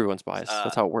Everyone's biased.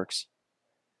 That's how it works.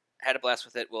 had a blast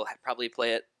with it. We'll probably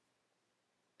play it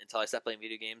until I stop playing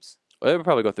video games Well, we'll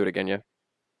probably go through it again, yeah.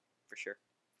 for sure.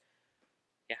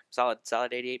 Yeah, solid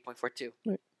 88.42.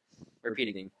 Right.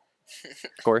 Repeating.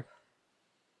 Corey?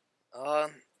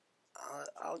 I'll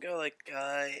go like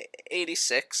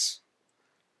 86.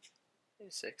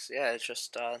 86. Yeah, it's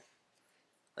just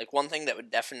like one thing that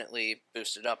would definitely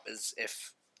boost it up is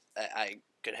if I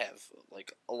could have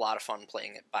like a lot of fun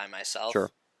playing it by myself.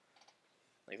 Sure.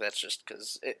 Like that's just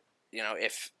because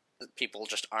if people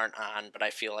just aren't on, but I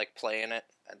feel like playing it,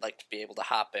 I'd like to be able to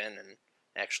hop in and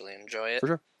actually enjoy it. For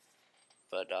sure.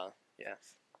 But yeah.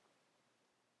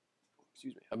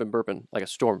 Excuse me. I've been burping like a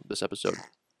storm this episode.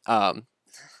 I'm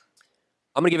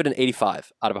going to give it an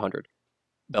 85 out of 100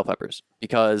 bell peppers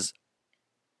because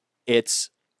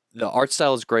the art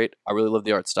style is great. I really love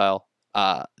the art style.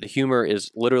 The humor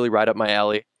is literally right up my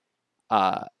alley.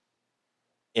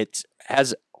 It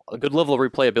has a good level of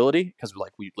replayability because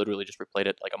like we literally just replayed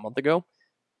it like a month ago.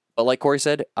 But like Corey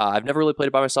said, I've never really played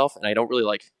it by myself, and I don't really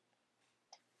like.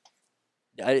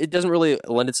 It doesn't really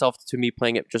lend itself to me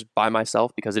playing it just by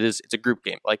myself because it's a group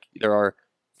game. Like there are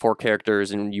 4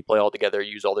 characters and you play all together,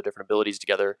 use all the different abilities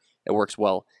together. It works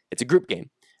well. It's a group game.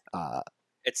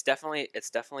 It's definitely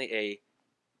a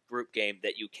group game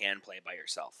that you can play by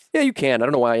yourself. Yeah, you can. I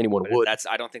don't know why anyone But would.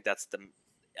 I don't think that's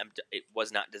it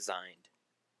was not designed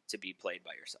to be played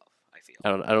by yourself. I feel. I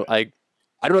don't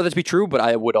know that to be true, but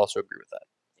I would also agree with that.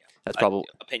 Yeah. That's probably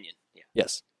opinion. Yeah.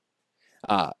 yes.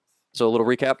 So a little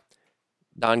recap.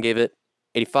 Don gave it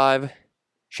 85.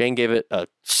 Shane gave it a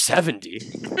 70.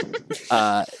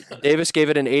 Davis gave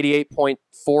it an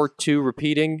 88.42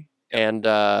 repeating, and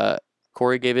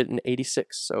Corey gave it an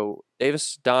 86. So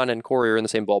Davis, Don, and Corey are in the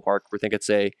same ballpark. We think it's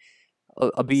a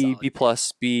B, Solid B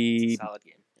plus, B, Solid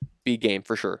game. B game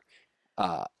for sure.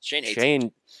 Shane hates it.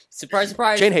 Shane surprise,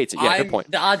 surprise. Shane hates it. Yeah, good I'm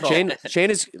point. The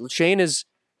oddball. Shane is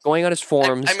going on his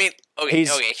forums. I mean, okay,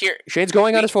 here. Shane's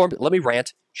going on his forums. Let me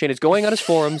rant. Shane is going on his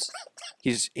forums.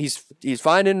 He's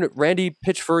finding Randy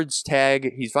Pitchford's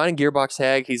tag. He's finding Gearbox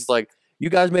tag. He's like, you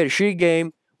guys made a shitty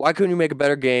game. Why couldn't you make a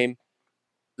better game?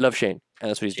 Love Shane, and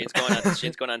that's what he's doing.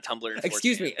 Shane's going on Tumblr. And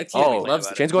Excuse 4chan. me. Excuse me. Oh, Love,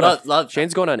 Shane's going on. love.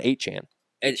 Shane's going on 8chan.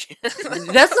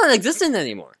 That's not existent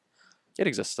anymore. It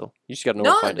exists still. You just got to know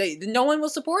where to No, find it. no one will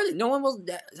support it. No one will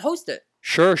host it.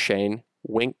 Sure, Shane.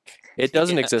 Wink. It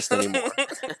doesn't Yeah. exist anymore.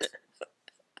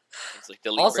 It's like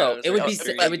delete Also, browser, it would be.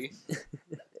 history. It would,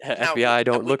 FBI,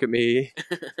 don't look at me.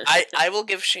 I will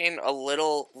give Shane a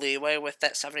little leeway with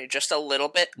that 70, just a little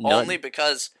bit, None. only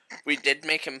because we did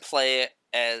make him play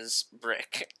as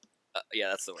Brick. Yeah,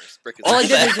 that's the worst. Brick is All I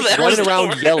did is That just was Running the around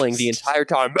worst. yelling the entire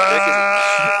time.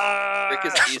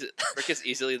 Brick is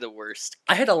easily the worst.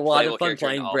 I had a lot Playable of fun character in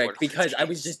playing all Brick Borderlands because I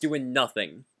was games. just doing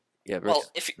nothing. Yeah, Well,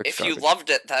 if Brick's you garbage. loved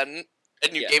it then,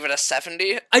 and you Yeah. gave it a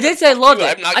 70, I did say I loved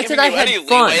I'm it. not I said giving I you had any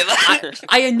fun. leeway then.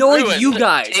 I annoyed Ruined. you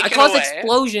guys. Take I it caused away.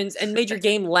 explosions and made your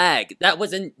game lag. That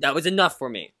was enough for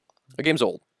me. The game's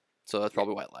old, so that's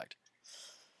probably why it lagged.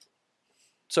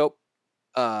 So,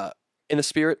 in the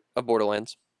spirit of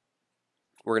Borderlands,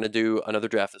 we're gonna do another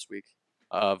draft this week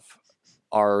of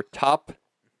our top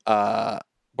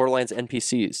Borderlands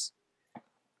NPCs.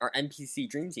 Our NPC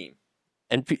dream team.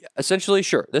 Essentially,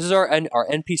 sure. This is our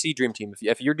NPC dream team.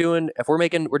 If we're doing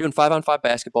 5-on-5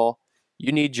 basketball,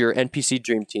 you need your NPC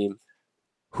dream team.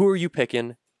 Who are you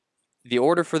picking? The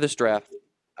order for this draft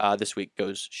this week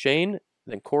goes Shane,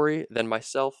 then Corey, then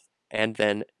myself, and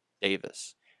then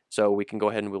Davis. So we can go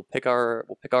ahead and we'll pick our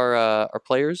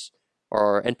players or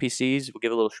our NPCs. We'll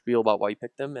give a little spiel about why you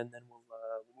picked them, and then we'll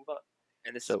move on.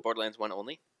 And this So- is Borderlands 1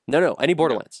 only? No, any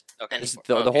Borderlands. Okay. This is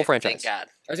the whole Okay, franchise. Thank God.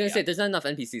 I was gonna Yeah. say there's not enough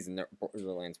NPCs in the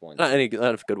Borderlands 1. Not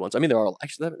enough good ones. I mean, there are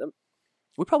actually.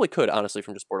 We probably could honestly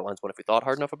from just Borderlands 1 if we thought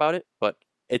hard enough about it, but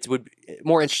it would be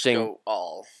more interesting. Go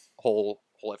all. Whole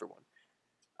everyone.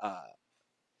 Go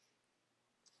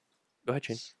ahead,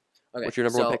 Shane. Okay, What's your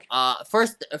number one pick?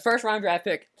 First round draft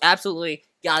pick, absolutely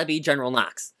gotta be General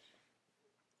Knox.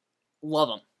 love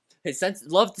him.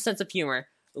 Loved the sense of humor.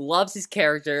 Loves his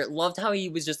character. Loved how he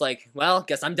was just like, well,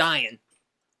 guess I'm dying.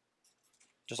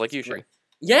 Just like you, Shane.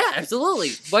 Yeah,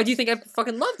 absolutely. Why do you think I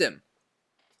fucking loved him?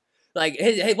 Like,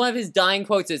 one of his dying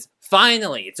quotes is,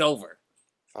 "Finally, it's over."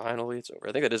 Finally, it's over.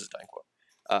 I think that is a dying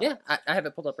quote. Yeah, I have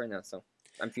it pulled up right now, so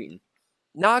I'm cheating.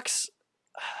 Knox,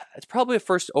 it's probably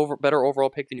a better overall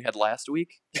pick than you had last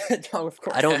week. No, of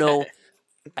course. I don't know.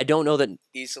 I don't know that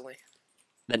Easily.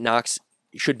 Knox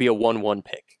should be a 1-1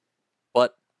 pick,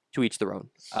 but to each their own.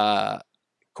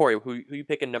 Corey, who you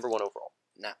picking number 1 overall?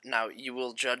 Now you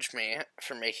will judge me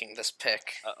for making this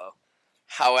pick. Uh-oh.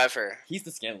 However, He's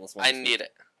the scandalous one. I need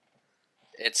it.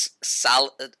 It's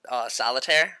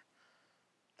Solitaire.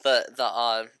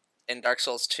 The in Dark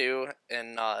Souls 2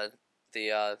 in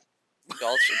the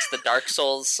Gulch, it's the Dark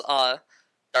Souls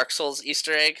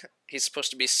Easter egg. He's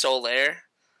supposed to be Solaire.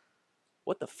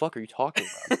 What the fuck are you talking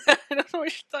about? I don't know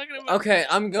what you're talking about. Okay,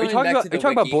 I'm Are going you talking back about, to are the you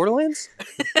talking about wiki. Borderlands?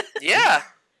 Yeah,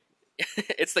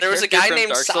 It's the there was a character guy from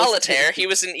named Dark Souls. Solitaire. He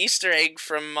was an Easter egg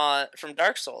from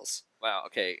Dark Souls. Wow.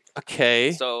 Okay.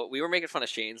 Okay. So we were making fun of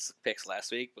Shane's picks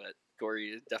last week, but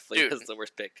Corey definitely Dude. was the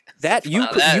worst pick. That you, Wow,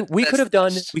 could, that- you we that's could have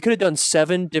the done best.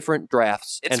 7 different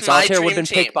drafts, It's and my Solitaire would have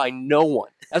dream been picked team. by no one.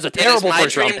 That's a It is terrible my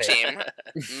first round dream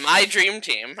pick. team. My dream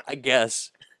team. I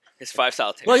guess. His 5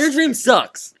 solitaires. Well, your dream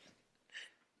sucks.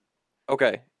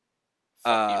 Okay. Fuck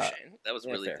you, Uh, Shane. That was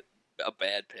Yeah, really fair. a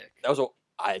bad pick. That was a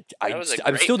That was a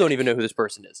I great still don't pick. even know who this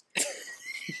person is.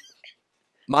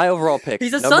 My overall pick.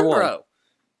 He's a number sun 1, bro.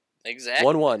 Exactly.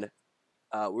 1-1.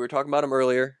 We were talking about him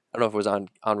earlier. I don't know if it was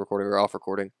on recording or off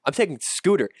recording. I'm taking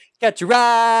Scooter. Catch a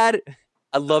ride.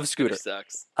 I love Scooter.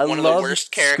 Sucks. I One of love the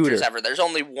worst characters Scooter. ever. There's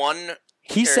only one.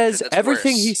 He character says that's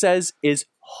everything worse. he says is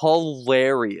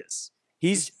hilarious.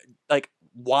 He's like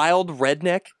wild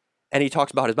redneck, and he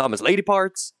talks about his mama's lady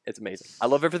parts. It's amazing. I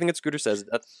love everything that Scooter says.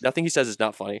 Nothing he says is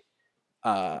not funny.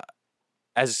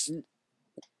 As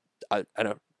I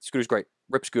know, Scooter's great.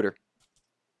 Rip Scooter.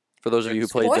 For those of you who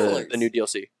played the Spoilers. new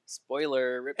DLC,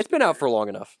 Spoiler. Rip it's been out Scooter. for long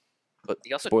enough. But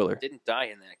He also spoiler. didn't die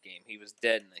in that game. He was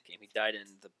dead in that game. He died in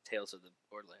the Tales of the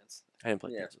Borderlands. I didn't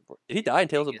play Yeah. Tales of the Borderlands. Did he die in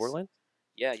Tales of Dingus. Borderlands?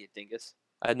 Yeah, you dingus.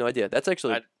 I had no idea. That's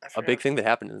actually I a big thing that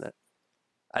happened in that.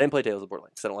 I didn't play Tales of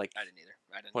Borderlands 'cause I don't like I didn't either.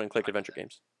 I didn't point and click mind adventure that.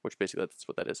 games, which basically that's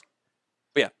what that is.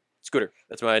 But yeah, Scooter.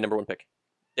 That's my number 1 pick.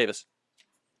 Davis.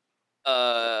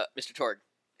 Mr. Torg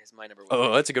is my number 1.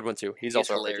 Oh, that's a good one too. He's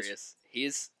also hilarious. outrageous.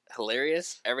 He's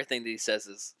hilarious. Everything that he says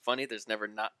is funny. There's never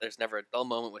a dull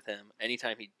moment with him.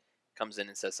 Anytime he comes in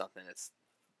and says something, it's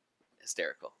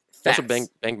hysterical. He also Facts.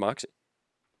 banged Moxie.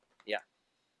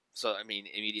 So I mean,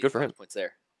 immediate Good for him. points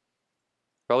there.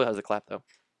 Probably has a clap though.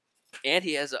 And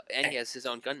he has his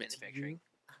own gun manufacturing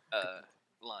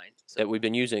line. So That we've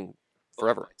been using bonus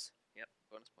forever. Points. Yep,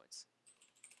 bonus points.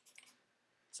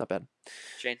 It's not bad.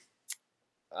 Shane,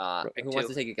 Who wants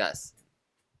to take a guess?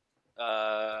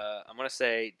 I'm gonna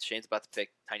say Shane's about to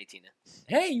pick Tiny Tina.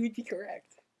 Hey, you'd be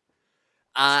correct.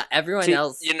 Everyone See,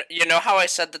 else. You know how I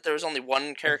said that there was only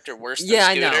one character worse than Yeah,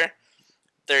 I Scooter? know.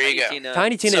 There you go.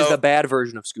 Tiny Tina is so- the bad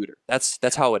version of Scooter.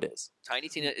 That's how it is. Tiny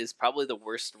Tina is probably the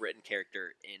worst written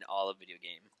character in all of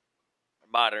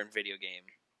modern video game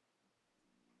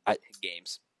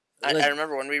games. I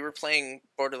remember when we were playing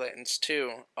Borderlands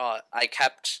 2, I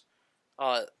kept,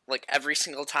 like, every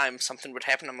single time something would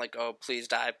happen, I'm like, oh, please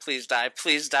die, please die,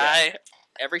 please die.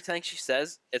 Everything she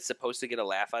says, it's supposed to get a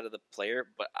laugh out of the player,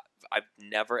 but I've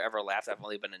never ever laughed. I've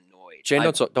only been annoyed. Shane,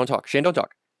 don't talk. Shane, don't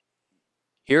talk.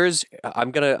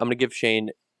 I'm gonna give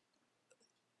Shane.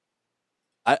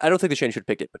 I don't think that Shane should have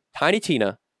picked it, but Tiny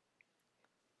Tina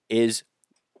is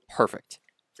perfect.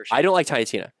 For sure. I don't like Tiny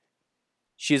Tina.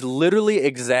 She's literally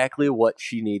exactly what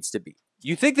she needs to be.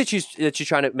 You think that she's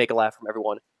trying to make a laugh from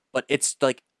everyone, but it's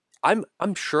like I'm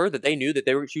sure that they knew that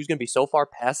she was going to be so far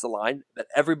past the line that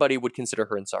everybody would consider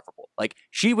her insufferable. Like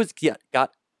she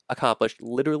got accomplished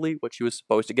literally what she was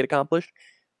supposed to get accomplished,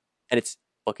 and it's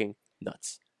fucking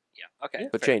nuts. Yeah. Okay.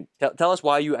 But fair. Shane, tell us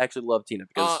why you actually love Tina,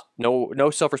 because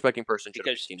no self-respecting person should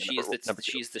have Because Tina she's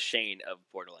she's the Shane of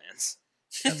Borderlands.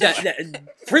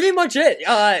 Pretty much it.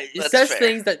 It That's says fair.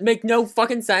 things that make no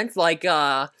fucking sense. Like,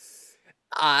 let's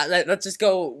just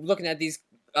go looking at these.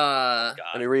 God.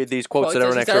 Let me read these quotes Quotes that that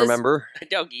everyone she actually says? remember.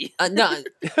 Doggy. No.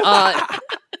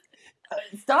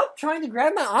 Stop trying to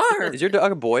grab my arm. Is your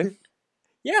dog a boy?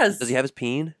 Yes. Does he have his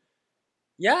peen?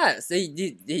 Yes. I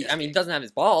mean, he doesn't have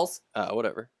his balls.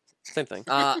 Whatever. Same thing.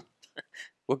 Uh,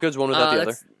 What good's one without the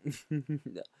other?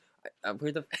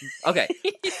 Where the? Okay.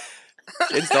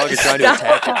 Shane's dog is trying to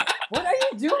attack him. What are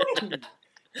you doing?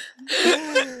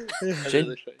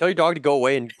 Shane, tell your dog to go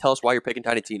away and tell us why you're picking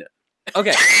Tiny Tina.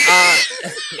 Okay.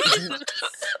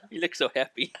 You look so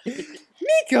happy.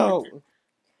 Nico.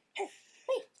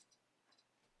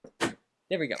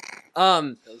 There we go.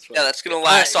 That was fun. Yeah, that's gonna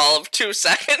last all of 2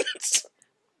 seconds.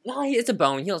 No, it's a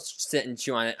bone. He'll sit and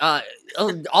chew on it.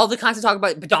 All the kinds of talk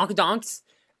about badonkadonks,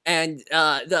 and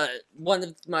the one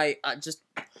of my just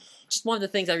one of the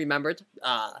things I remembered,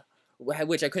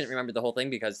 which I couldn't remember the whole thing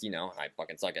because I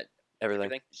fucking suck at Everything.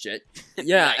 Everything. shit.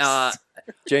 Yeah. Nice.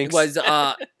 Jinx. It was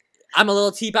I'm a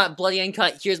little teapot, bloody and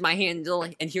cut. Here's my handle,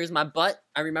 and here's my butt.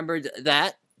 I remembered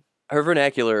that. Her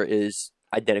vernacular is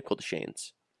identical to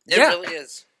Shane's. It Yeah. really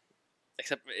is.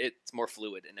 Except it's more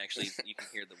fluid, and actually you can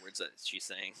hear the words that she's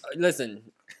saying.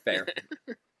 Listen, fair.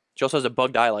 She also has a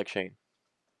bugged eye like Shane.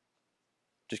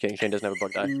 Just kidding. Shane doesn't have a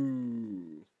bugged eye.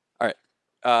 Ooh.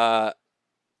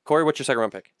 Corey, what's your second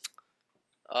round pick?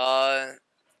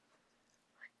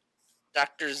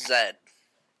 Dr. Zed.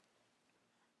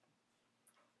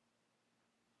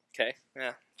 Okay,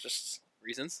 Yeah, just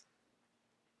reasons.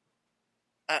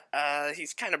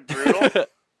 he's kind of brutal.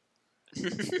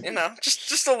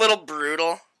 Just a little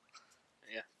brutal.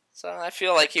 Yeah. So I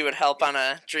feel like he would help on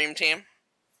a dream team.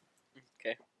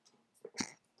 Okay.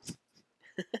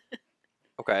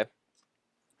 Okay.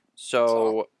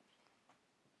 So,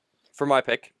 for my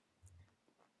pick,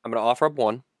 I'm going to offer up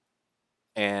one,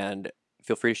 and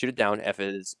feel free to shoot it down if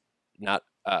it is not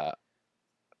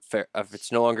fair, if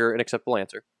it's no longer an acceptable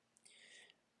answer.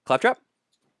 Claptrap,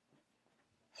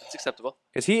 It's acceptable.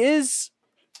 because he is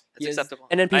It's Yes. acceptable.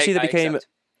 an NPC that I became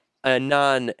accept. a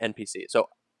non-NPC. So,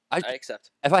 I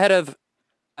accept. if I had of,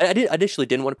 I initially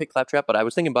didn't want to pick Claptrap, but I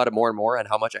was thinking about it more and more and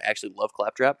how much I actually love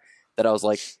Claptrap, that I was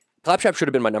like, Claptrap should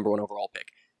have been my number one overall pick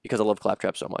because I love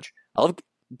Claptrap so much. I love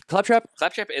Claptrap.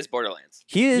 Claptrap is Borderlands.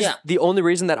 He is Yeah. the only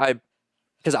reason that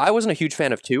because I wasn't a huge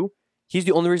fan of 2. He's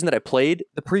the only reason that I played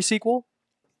the pre-sequel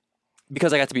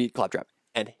because I got to be Claptrap,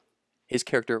 and his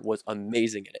character was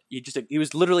amazing in it. He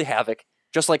was literally Havoc,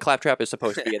 just like Claptrap is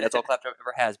supposed to be, and that's all Claptrap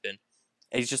ever has been.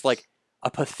 And he's just like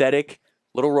a pathetic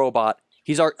little robot.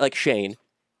 He's like Shane.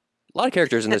 A lot of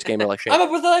characters in this game are like Shane. I'm a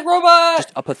pathetic robot.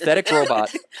 Just a pathetic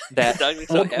robot that Doug is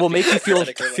so will make you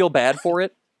happy. feel bad for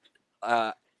it,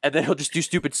 and then he'll just do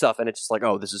stupid stuff, and it's just like,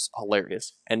 oh, this is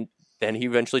hilarious. And then he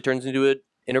eventually turns into an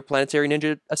interplanetary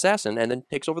ninja assassin, and then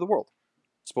takes over the world.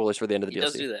 Spoilers for the end of the He DLC.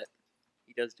 does do that.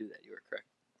 He does do that. You are correct.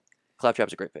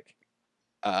 Claptrap's a great pick.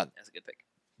 That's a good pick.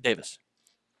 Davis.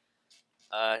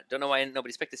 Don't know why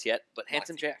nobody's picked this yet, but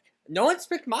Handsome Jack. No one's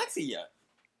picked Moxie yet.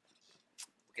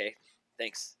 Okay,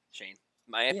 thanks, Shane.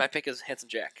 My pick is Handsome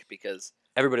Jack because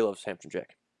Everybody loves Handsome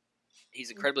Jack. he's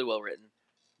incredibly well written.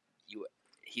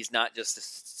 He's not just a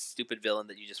stupid villain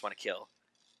that you just want to kill.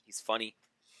 He's funny.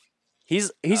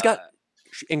 He's got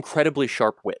incredibly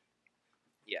sharp wit.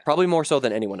 Yeah. Probably more so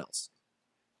than anyone else.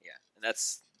 Yeah, and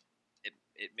that's it.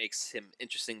 It makes him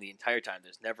interesting the entire time.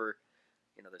 There's never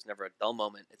a dull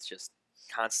moment. It's just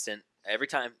constant. Every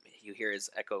time you hear his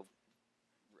echo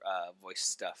voice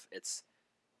stuff, it's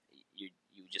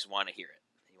you just want to hear it.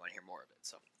 You want to hear more of it.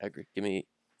 So, I agree. Give me.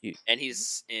 and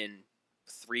he's in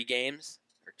 3 games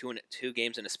or 2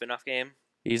 games in a spin-off game.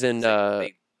 He's in. It's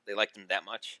like they liked him that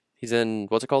much. He's in.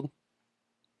 What's it called?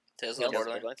 Tales Tales of of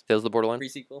Borderlands. Borderlands? Tales of the Borderlands.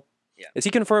 Pre-sequel. Is he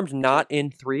confirmed not in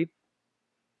 3?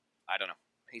 I don't know.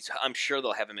 I'm sure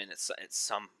they'll have him in it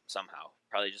somehow.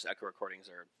 Probably just echo recordings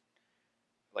or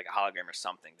like a hologram or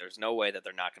something. There's no way that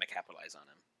they're not going to capitalize on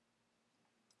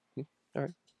him.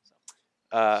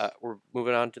 We're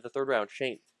moving on to the third round.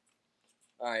 Shane.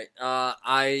 All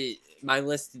right. My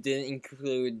list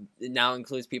now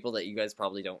includes people that you guys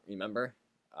probably don't remember.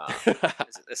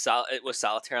 It was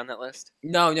Solitaire on that list.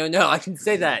 No. I can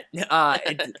say that.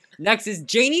 Next is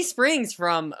Janie Springs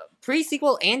from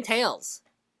pre-sequel and Tales.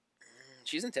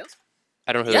 She's in Tales.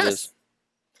 I don't know who that Yes. is.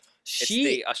 It's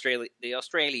She. the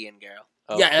Australian girl.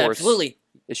 Oh, Yeah, of course. absolutely.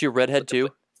 Is she a redhead too?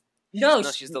 No,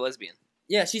 She's the lesbian.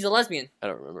 yeah, she's a lesbian I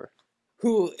don't remember.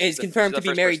 who is the- confirmed she's to the be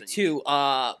first married person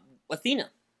to Athena.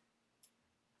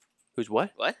 Who's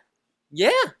what? What?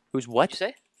 Yeah, Who's What'd what? you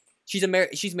say?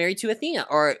 she's married to Athena,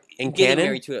 or In getting canon?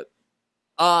 married to it.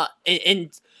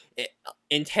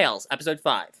 In Tales, episode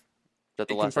 5. Is that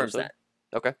the It last confirms episode?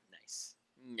 that. Okay.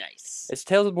 Nice. Is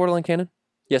Tales of the Borderland canon?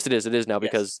 Yes, it is. It is now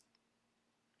Yes. because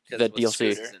Because the it was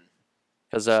DLC. Scooter and-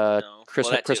 because No. Chris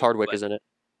Well, that Chris too, Hardwick but- is in it.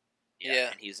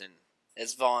 Yeah, and he's in.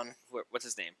 It's Vaughn. What's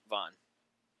his name? Vaughn.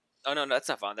 Oh no, that's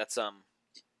not Vaughn. That's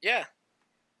Yeah.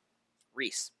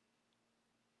 Reese.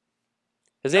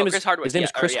 His name Oh, is Chris Hardwick, His name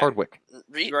is yeah, Chris yeah. Hardwick.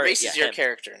 Right, Reese yeah, is your him.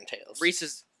 character in Tales.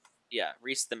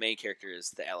 Reese, the main character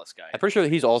is the Alice guy. I'm pretty sure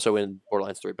that he's also in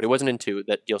Borderlands 3, but he wasn't in 2.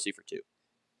 That DLC for 2.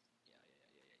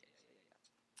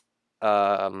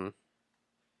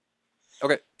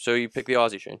 Okay, so you pick the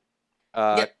Aussie, Shane.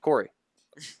 Yep. Corey.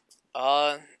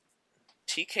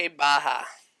 TK Baha.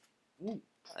 Ooh.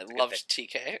 I loved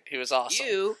TK. He was awesome.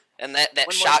 You. And that One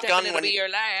more shotgun step and it'll when be you, your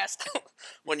last.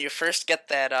 when you first get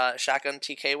that shotgun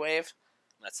TK wave,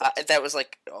 That's that was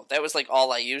like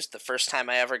all I used the first time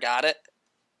I ever got it.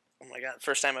 Oh my god!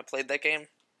 First time I played that game,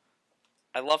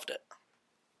 I loved it.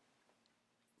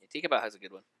 Tikaba has a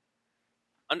good one.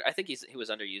 I think he was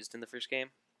underused in the first game,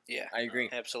 Yeah, I agree.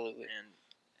 absolutely.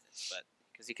 but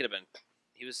because he could have been,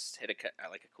 he was hit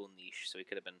like a cool niche, so he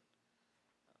could have been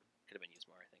used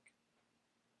more. I think.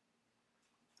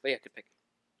 But yeah, good pick.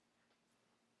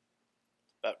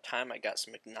 About time I got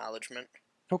some acknowledgement.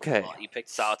 Okay. Well, you picked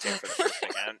Solitaire for the first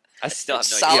pick. I still have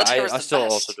no Solitaire idea. Yeah, was I the still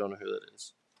best. also don't know who that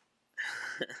is.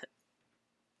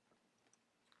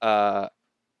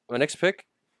 My next pick,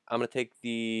 I'm gonna take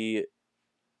the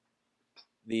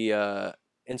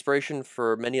inspiration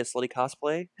for many a slutty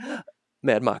cosplay,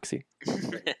 Mad Moxie.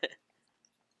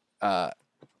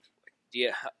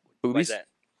 Yeah, why's Boobies. that?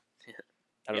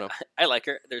 I don't Yeah, know. I like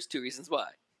her. There's 2 reasons why.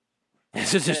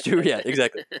 This is just true. Yeah,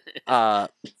 exactly. I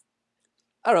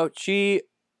don't know.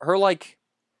 Her like,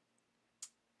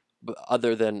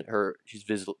 other than her, she's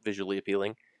visually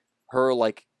appealing. Her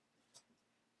like,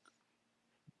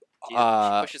 She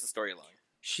pushes the story along.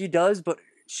 she does, but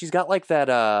she's got like that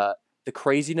the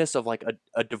craziness of like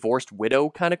a divorced widow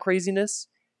kind of craziness.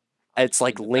 It's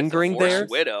like lingering Divorced there.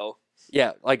 widow.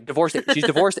 Yeah, like divorced. She's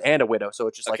divorced and a widow, so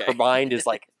it's just like her Okay. mind is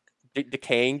like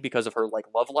decaying because of her like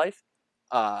love life.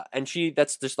 And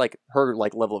that's just like her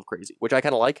like level of crazy, which I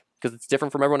kind of like because it's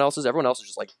different from everyone else's. Everyone else is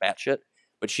just like batshit,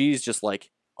 but she's just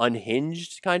like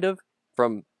unhinged, kind of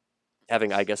from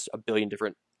having, I guess, a billion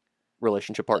different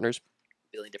relationship partners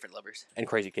Billion different lovers. and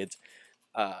crazy kids.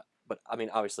 But I mean,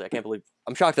 obviously, I can't believe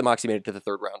I'm shocked that Moxie made it to the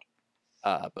third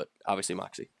round. But obviously,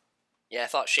 Moxie. Yeah, I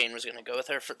thought Shane was gonna go with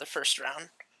her for the first round.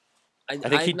 I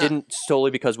think he didn't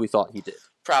solely because we thought he did,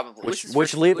 Probably. which his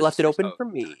which first- left what's it his open first- for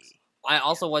me. I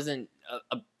also wasn't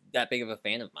that big of a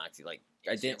fan of Moxie. Like,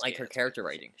 I Shane's didn't like her gay. character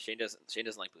writing. Shane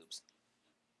doesn't like boobs.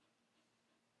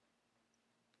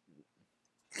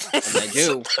 And I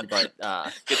do, but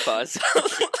Good pause.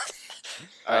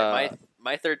 All right,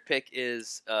 my third pick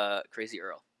is Crazy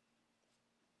Earl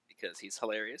because he's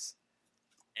hilarious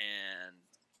and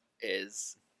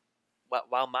is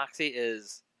while Moxie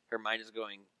is her mind is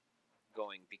going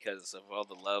because of all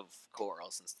the love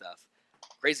corals and stuff.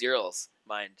 Crazy Earl's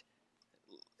mind,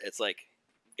 it's like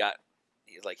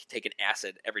he's like taking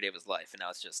acid every day of his life, and now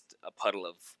it's just a puddle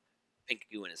of pink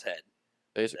goo in his head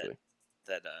Basically,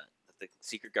 that the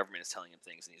secret government is telling him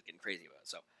things, and he's getting crazy about it.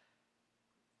 So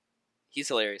he's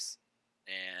hilarious,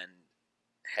 and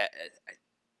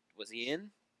was he in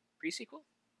pre-sequel?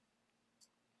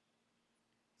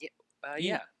 Yeah,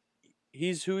 yeah.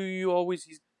 he's who you always.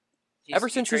 He's- Ever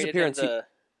he since his traded in appearance,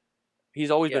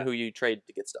 He's always Yeah. been who you trade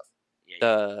to get stuff. yeah,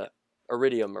 The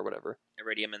Iridium or whatever.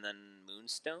 Iridium and then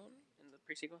Moonstone in the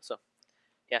pre-sequel. So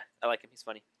yeah, I like him. He's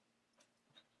funny.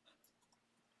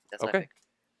 That's my Okay.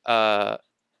 pick.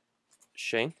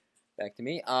 Shane. back to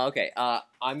me. Okay.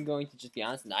 I'm going to just be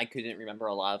honest, and I couldn't remember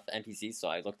a lot of NPCs, so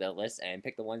I looked at a list and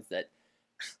picked the ones that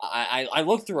I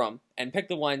looked through them and picked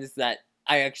the ones that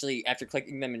I actually, after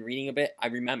clicking them and reading a bit, I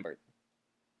remembered.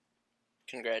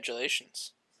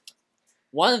 Congratulations.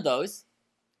 One of those,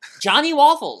 Johnny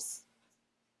Waffles.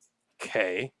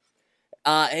 Okay.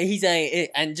 He's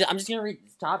I'm just gonna read.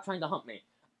 Stop trying to hump me.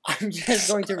 I'm just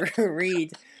going to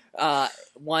read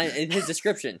one in his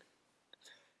description.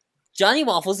 Johnny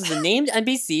Waffles is a named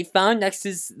NPC found next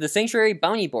to the Sanctuary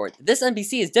Bounty Board. This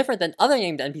NPC is different than other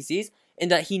named NPCs in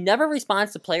that he never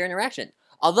responds to player interaction,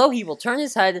 although he will turn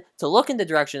his head to look in the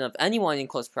direction of anyone in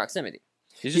close proximity.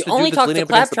 He's He just the only dude that's talks leaning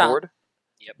to up against the Claptrap. board.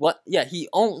 What? Yeah, he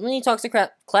only talks to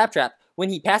Claptrap when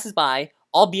he passes by,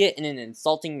 albeit in an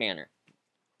insulting manner.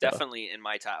 Definitely in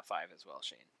my top 5 as well,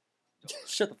 Shane.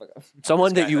 Shut the fuck up.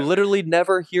 Someone This that you guy's literally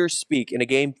never hear speak in a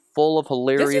game full of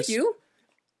hilarious. Yes, you do.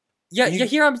 Yeah, you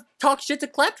hear him talk shit to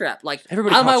Claptrap. Like,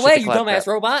 Everybody out of my talks way, shit you to dumbass Claptrap.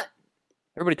 robot.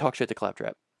 Everybody talk shit to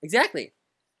Claptrap. Exactly.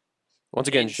 Once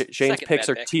again, Shane's Shane's second picks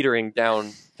bad are pick. teetering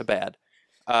down to bad.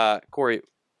 Corey,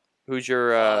 who's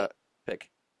your pick?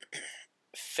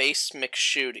 Face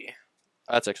McShooty.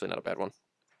 That's actually not a bad one.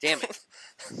 Damn it.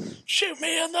 Shoot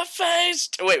me in the face.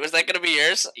 Wait, was that gonna be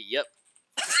yours? Yep.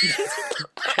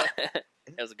 That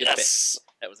was a good Yes.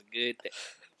 pick. That was a good pick.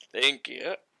 Thank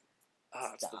you.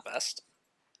 Oh, it's the best.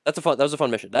 That was a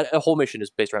fun mission. That whole mission is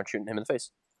based around shooting him in the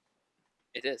face.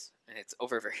 It is, and it's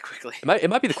over very quickly. It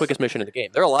might be the quickest mission in the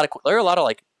game. There are a lot of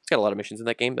like it's got a lot of missions in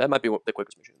that game. That might be the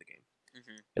quickest mission in the game.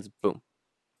 Mm-hmm. It's boom,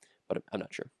 but I'm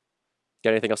not sure.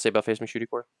 Got anything else to say about Face McShooty,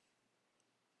 Corey?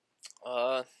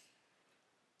 I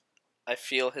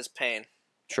feel his pain.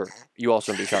 Sure. You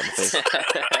also be shot in the face.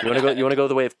 You want to go? You want to go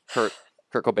the way of Kurt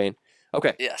Cobain?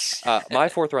 Okay. Yes. My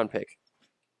 4th round pick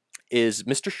is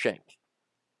Mr. Shank.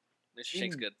 Mr.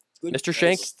 Shank's good. Mr.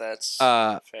 Shank. That's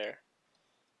fair.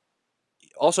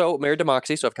 Also married to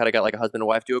Moxie, so I've kind of got like a husband and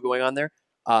wife duo going on there.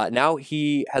 Now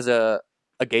he has a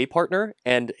gay partner,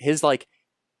 and his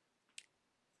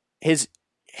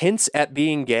hints at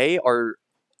being gay are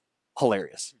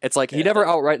hilarious. It's like he never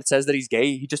outright says that he's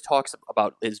gay. He just talks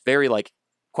about his very like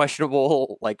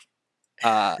questionable like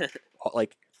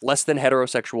less than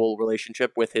heterosexual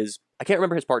relationship with his. I can't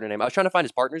remember his partner name. I was trying to find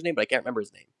his partner's name, but I can't remember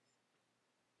his name.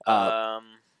 I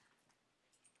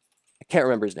can't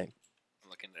remember his name. I'm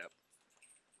looking it up.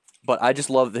 But I just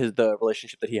love the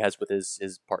relationship that he has with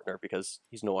his partner because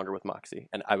he's no longer with Moxie,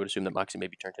 and I would assume that Moxie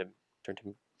maybe turned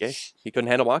him gay. He couldn't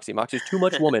handle Moxie. Moxie's too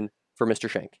much woman for Mr.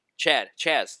 Shank. Chaz.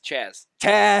 Chaz.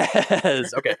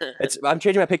 Okay, I'm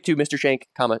changing my pick to Mr. Shank,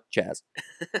 Chaz.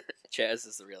 Chaz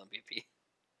is the real MVP.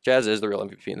 Chaz is the real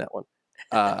MVP in that one.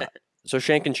 So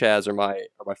Shank and Chaz are my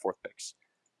 4th picks.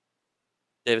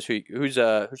 Davis, who's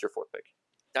your 4th pick?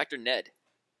 Dr. Ned.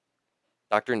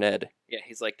 Dr. Ned. Yeah,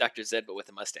 he's like Dr. Zed but with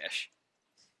a mustache.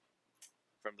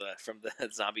 From the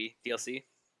zombie DLC.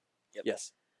 Yep.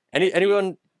 Yes.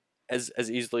 Anyone as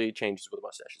easily changes with a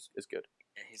mustache is good.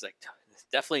 And he's like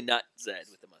definitely not Zed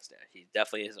with the mustache. He's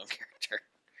definitely his own character.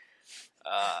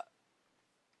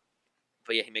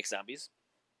 But yeah, he makes zombies,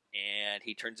 and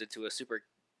he turns into a super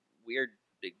weird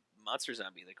big monster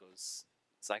zombie that goes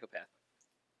psychopath.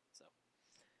 So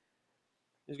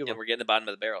He's a good and one. we're getting the bottom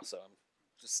of the barrel, so I'm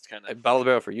just kind A of bottle of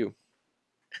barrel for you.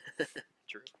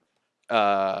 true.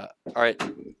 All right,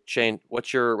 Shane,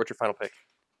 what's your final pick?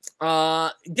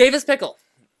 Davis Pickle.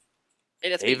 Hey,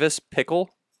 that's Davis Pickle.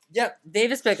 Yep,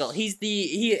 Davis Pickle. He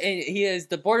is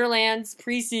the Borderlands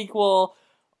pre-sequel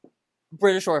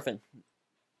British orphan.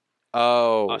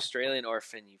 Oh, Australian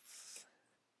orphan.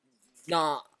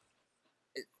 No,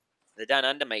 The down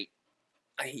under mate.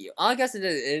 I guess it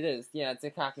is. It is. Yeah, it's a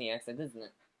Cockney accent, isn't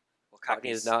it? Well, Cockney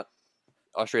is not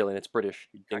Australian. It's British.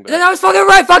 You dingbat. Then I was fucking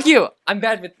right. Fuck you. I'm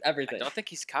bad with I everything. don't think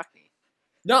he's Cockney.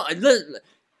 No,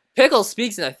 Pickle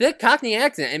speaks in a thick Cockney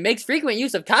accent and makes frequent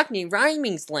use of Cockney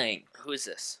rhyming slang. Who is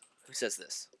this? Who says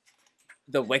this?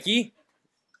 The wiki.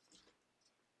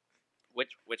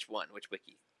 Which one? Which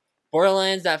wiki?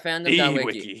 Borderlands.fandom.wiki.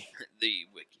 wiki. The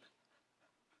wiki.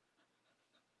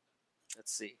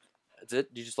 Let's see. That's it.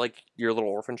 You just like your little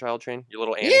orphan child, Shane? Your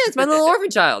little Annie? Yeah, it's my little orphan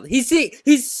child.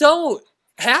 He's so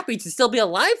happy to still be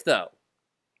alive, though.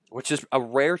 Which is a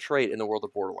rare trait in the world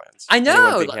of Borderlands. I know,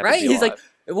 Anyone being happy to right? be He's like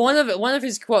alive. one of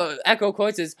his echo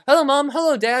quotes is, "Hello, mom.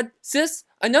 Hello, dad. Sis.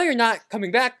 I know you're not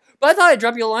coming back, but I thought I'd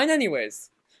drop you a line anyways."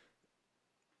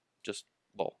 Just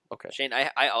lol. Okay. Shane,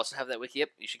 I also have that wiki up.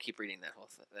 You should keep reading that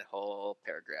whole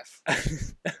paragraph,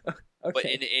 but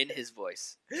Okay. in his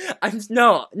voice.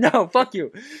 No, fuck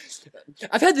you.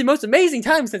 I've had the most amazing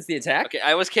time since the attack. Okay,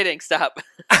 I was kidding. Stop.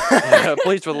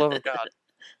 Please, for the love of God.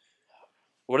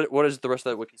 What does the rest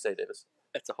of that wiki say, Davis?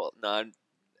 It's a whole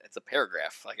It's a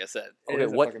paragraph, like I said. It Okay,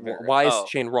 is a what? fucking paragraph. Why is Oh.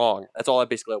 Shane wrong? That's all I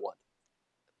basically want.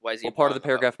 Why is he? What part of wrong the about-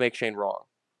 paragraph makes Shane wrong?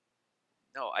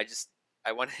 No,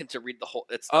 I wanted him to read the whole.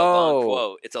 It's a Oh. long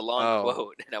quote. It's a long Oh.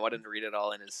 quote, and I wanted him to read it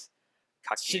all in his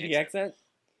Cockney Shitty accent.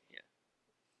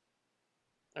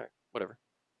 All right, whatever.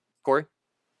 Corey,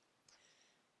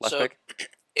 last So,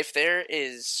 pick. if there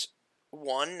is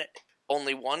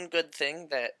only one good thing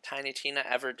that Tiny Tina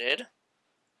ever did,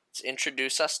 it's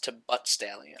introduce us to Butt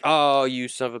Stallion. Oh, you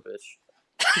son of a bitch!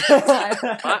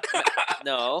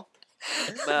 No,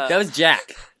 That was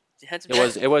Jack.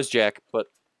 It was Jack, but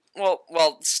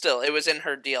Well, still, it was in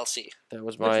her DLC. that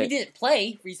was Which we my didn't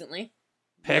play recently.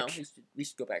 pick. No, we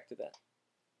should go back to that.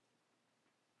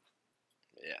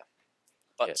 Yeah.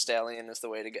 Butt Yeah. Stallion is the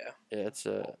way to go. Yeah, it's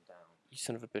you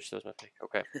son of a bitch. That was my pick.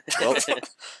 Okay. Well,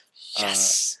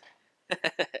 Yes.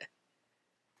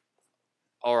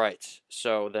 all right.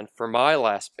 So then for my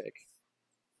last pick,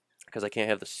 because I can't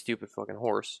have the stupid fucking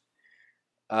horse,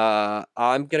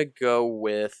 I'm gonna go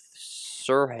with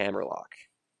Sir Hammerlock.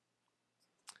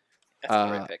 That's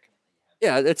the right pick.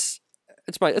 Yeah, it's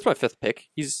my 5th pick.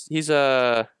 He's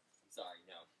Sorry,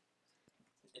 no.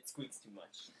 It squeaks too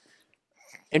much.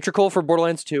 integral for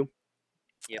Borderlands 2.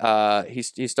 Yep.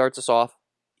 He starts us off.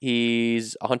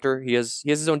 He's a hunter. He has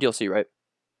his own DLC, right?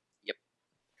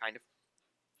 Kind of.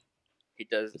 He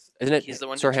does. Isn't it He's the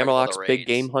one Sir in charge of all Hammerlock's the big raids.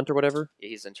 game hunt or whatever? Yeah,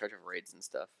 he's in charge of raids and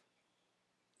stuff.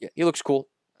 Yeah, he looks cool.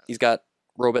 He's got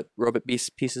robot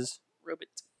beast pieces. Robot.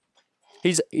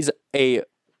 He's a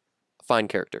fine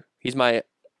character. He's my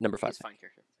number 5. He's a fine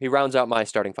character. He rounds out my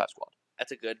starting 5 squad.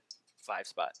 That's a good 5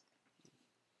 spot.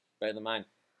 Better than mine.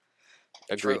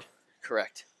 Agreed. True.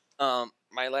 Correct.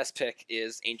 My last pick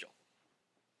is Angel.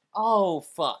 Oh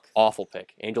fuck. Awful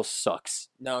pick. Angel sucks.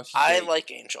 No, she's I great.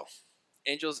 like Angel.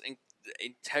 Angel's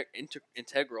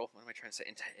integral. What am I trying to say?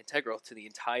 Integral to the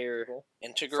entire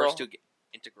Integral. first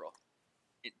integral.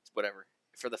 Whatever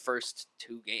for the first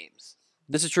 2 games.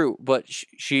 This is true, but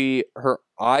her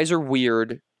eyes are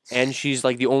weird, and she's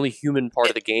like the only human part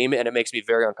of the game, and it makes me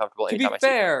very uncomfortable To be anytime I see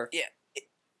her. fair,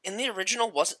 In the original,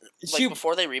 wasn't like She-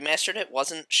 before they remastered it?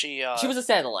 Wasn't she? she was a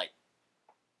satellite.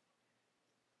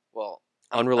 Well,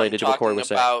 Unrelated to what Corey was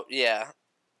saying. about, yeah.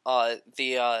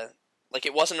 Like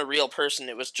it wasn't a real person.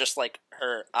 It was just like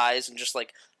her eyes and just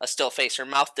like a still face. Her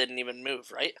mouth didn't even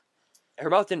move, right? Her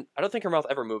mouth didn't. I don't think her mouth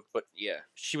ever moved, but yeah.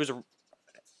 she was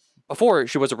before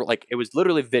she was like it was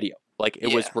literally video. Like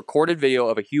it was Yeah. recorded video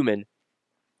of a human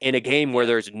in a game where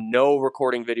there's no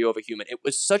recording video of a human. It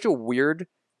was such a weird,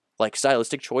 like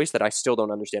stylistic choice that I still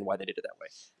don't understand why they did it that way.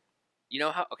 You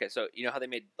know how? Okay, so you know how they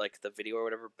made like the video or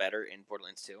whatever better in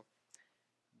Borderlands 2.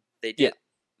 They did. Yeah.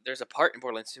 There's a part in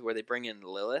Borderlands 2 where they bring in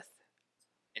Lilith,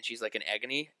 and she's like in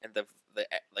agony, and the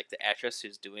actress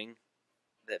who's doing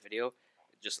that video,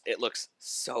 it looks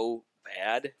so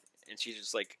bad, and she's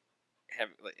just like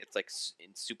it's like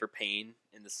in super pain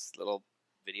in this little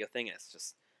video thing, and it's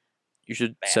just You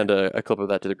should Bad. send a clip of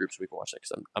that to the group so we can watch that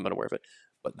because I'm unaware of it.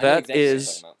 But I know that exactly what you're is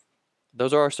talking about.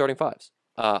 those are our starting 5s.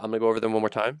 I'm gonna go over them one more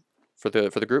time for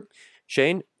the group.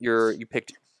 Shane, you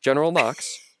picked General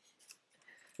Knox,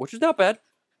 which is not bad.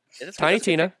 it's Tiny that's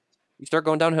a good Tina, pick. you start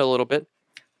going downhill a little bit.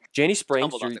 Janie Springs,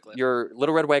 Tumbled off the cliff. your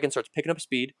little red wagon starts picking up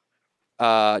speed.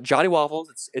 Johnny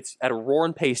Waffles, it's at a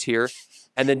roaring pace here,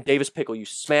 and then Davis Pickle, you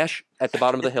smash at the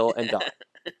bottom of the hill and die.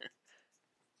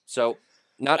 So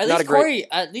not At not least a great.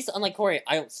 Corey, at least unlike Corey,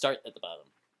 I don't start at the bottom.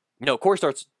 No, Corey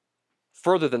starts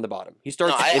further than the bottom. He No,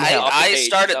 starts in off hell the I page,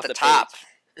 start it's at off the the top.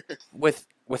 with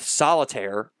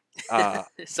Solitaire. Someone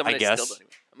I still guess. don't even-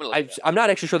 I'm gonna look it up. I'm not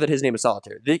actually sure that his name is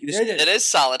Solitaire. It is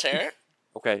Solitaire.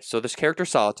 Okay, so this character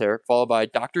Solitaire, followed by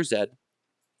Dr. Zed,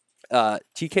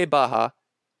 TK Baja,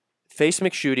 Face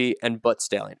McShooty, and Butt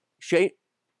Stallion. Shane,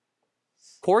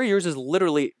 Corey, yours is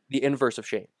literally the inverse of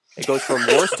Shane. It goes from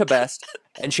worst to best,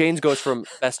 and Shane's goes from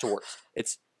best to worst.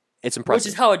 It's Which impressive.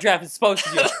 is how a draft is supposed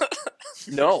to go.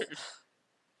 No,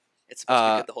 It's supposed to be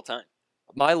uh, good the whole time.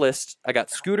 my list. I got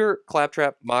Scooter,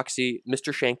 Claptrap, Moxie,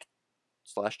 Mr. Shank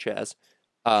 / Chaz,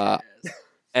 Yes.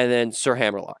 and then Sir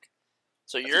Hammerlock.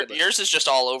 So That's a good list. yours is just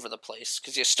all over the place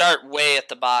because you start way at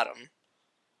the bottom,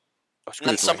 Oh, and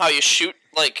then Scooter's somehow you shoot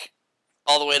like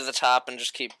all the way to the top and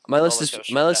just keep. my list roller is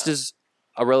coaster my list down. is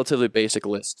a relatively basic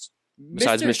list.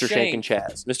 Besides Mr. Shank and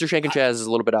Chaz. Mr. Shank and Chaz is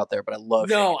a little bit out there, but I love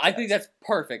No, Shank and I Chaz. think that's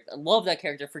perfect. I love that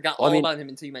character. Forgot Well, I all mean- about him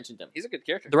until you mentioned him. He's a good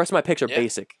character. The rest of my picks are Yeah.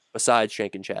 basic, besides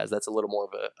Shank and Chaz. That's a little more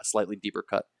of a slightly deeper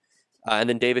cut. And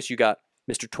then Davis, you got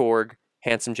Mr. Torg,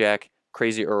 Handsome Jack,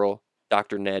 Crazy Earl,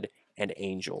 Dr. Ned, and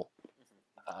Angel.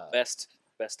 Best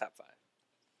top 5.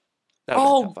 Not a bad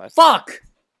Oh top 5. fuck,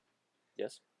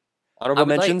 Yes. Honorable I would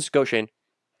like- mentions, go Shane.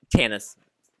 Tannis.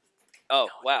 Oh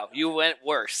wow, you went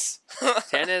worse.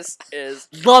 Tennis is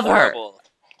Love her. horrible.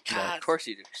 No, God of course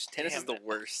you do. Tennis is damn the it.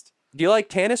 worst. Do you like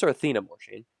Tannis or Athena more,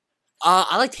 Shane?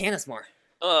 I like Tannis more.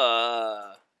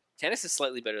 Tennis is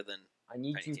slightly better than I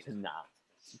need Tiny you Tina. to not.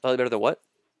 Probably better than what?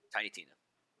 Tiny Tina,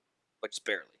 but just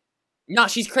barely. No,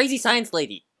 she's crazy science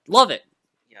lady. Love it.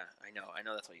 Yeah, I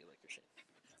know that's why you like your shit.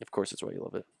 Of course, that's why you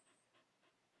love it.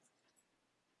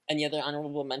 Any other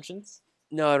honorable mentions?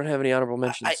 No, I don't have any honorable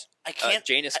mentions. I can't.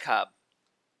 Janus Cobb.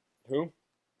 Who?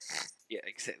 Yeah,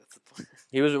 exactly. That's the point.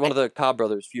 He was one of the Cobb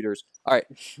brothers feuders. All right,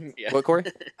 Yeah. what, Corey?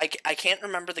 I can't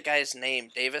remember the guy's name.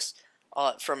 Davis.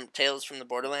 From Tales from the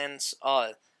Borderlands.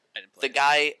 I didn't play The it.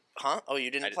 guy. Huh? Oh, you I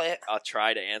didn't didn't- play it. I'll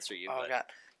try to answer you. Oh but god.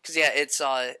 Because yeah,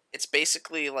 it's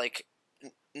basically like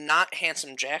not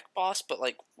Handsome Jack boss, but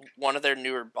like one of their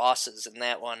newer bosses in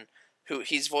that one. Who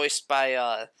he's voiced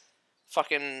by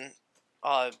fucking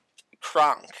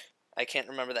Kronk. I can't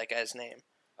remember that guy's name.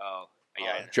 Oh,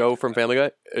 yeah. Joe from Family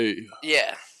Guy. Hey.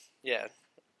 Yeah, yeah.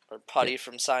 Or Putty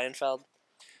from Seinfeld.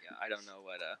 Yeah, I don't know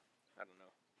what. I don't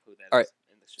know who that is. All right,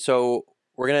 in this show. So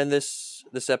we're gonna end this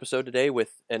episode today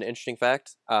with an interesting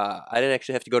fact. I didn't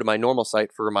actually have to go to my normal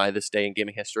site for my This Day in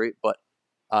Gaming History, but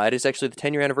it is actually the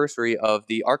 10-year anniversary of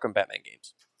the Arkham Batman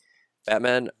games.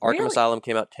 Batman Arkham Really? Asylum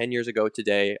came out 10 years ago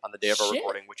today on the day of our Shit.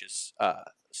 recording, which is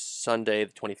Sunday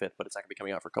the 25th, but it's not gonna be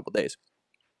coming out for a couple days.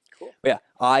 Cool. But yeah,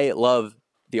 I love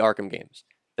the Arkham games.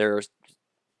 They're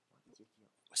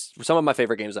some of my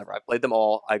favorite games ever. I've played them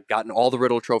all. I've gotten all the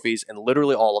Riddle trophies and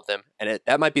literally all of them, and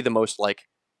that might be the most like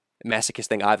masochist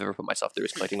thing I've ever put myself through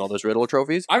is collecting all those Riddler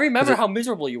trophies. I remember it- how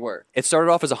miserable you were. It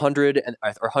started off as 100 or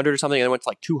 100 or something, and then went to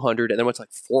like 200, and then went to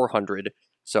like 400.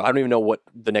 So I don't even know what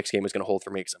the next game is going to hold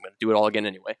for me because I'm going to do it all again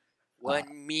anyway.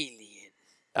 1,000,000.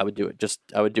 I would do it.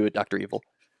 I would do it, Dr. Evil.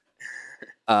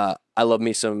 I love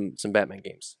me some Batman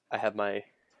games. I have my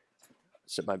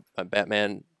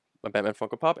Batman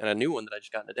Funko Pop and a new one that I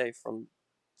just got in a day from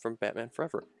Batman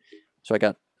Forever. So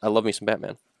I love me some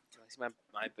Batman. Do you want to see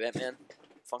my Batman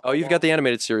Funko Oh, you've wall? got the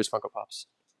animated series Funko Pops.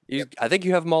 I think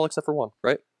you have them all except for one,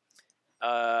 right?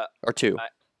 Or two.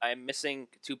 I'm missing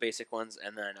 2 basic ones,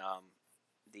 and then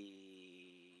the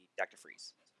Dr.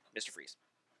 Freeze, Mr. Freeze,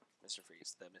 the Mr.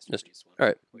 Freeze one,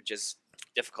 Alright. which is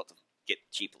difficult to get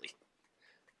cheaply.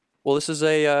 Well, this is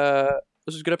a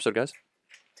good episode, guys.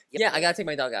 Yeah, I gotta take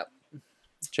my dog out.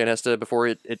 Shane has to before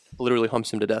it literally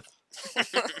humps him to death.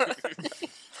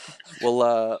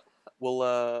 We'll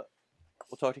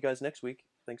talk to you guys next week.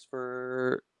 Thanks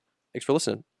for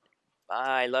listening.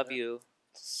 Bye, love you.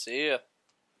 See ya.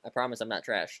 I promise I'm not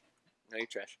trash. No, you're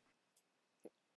trash.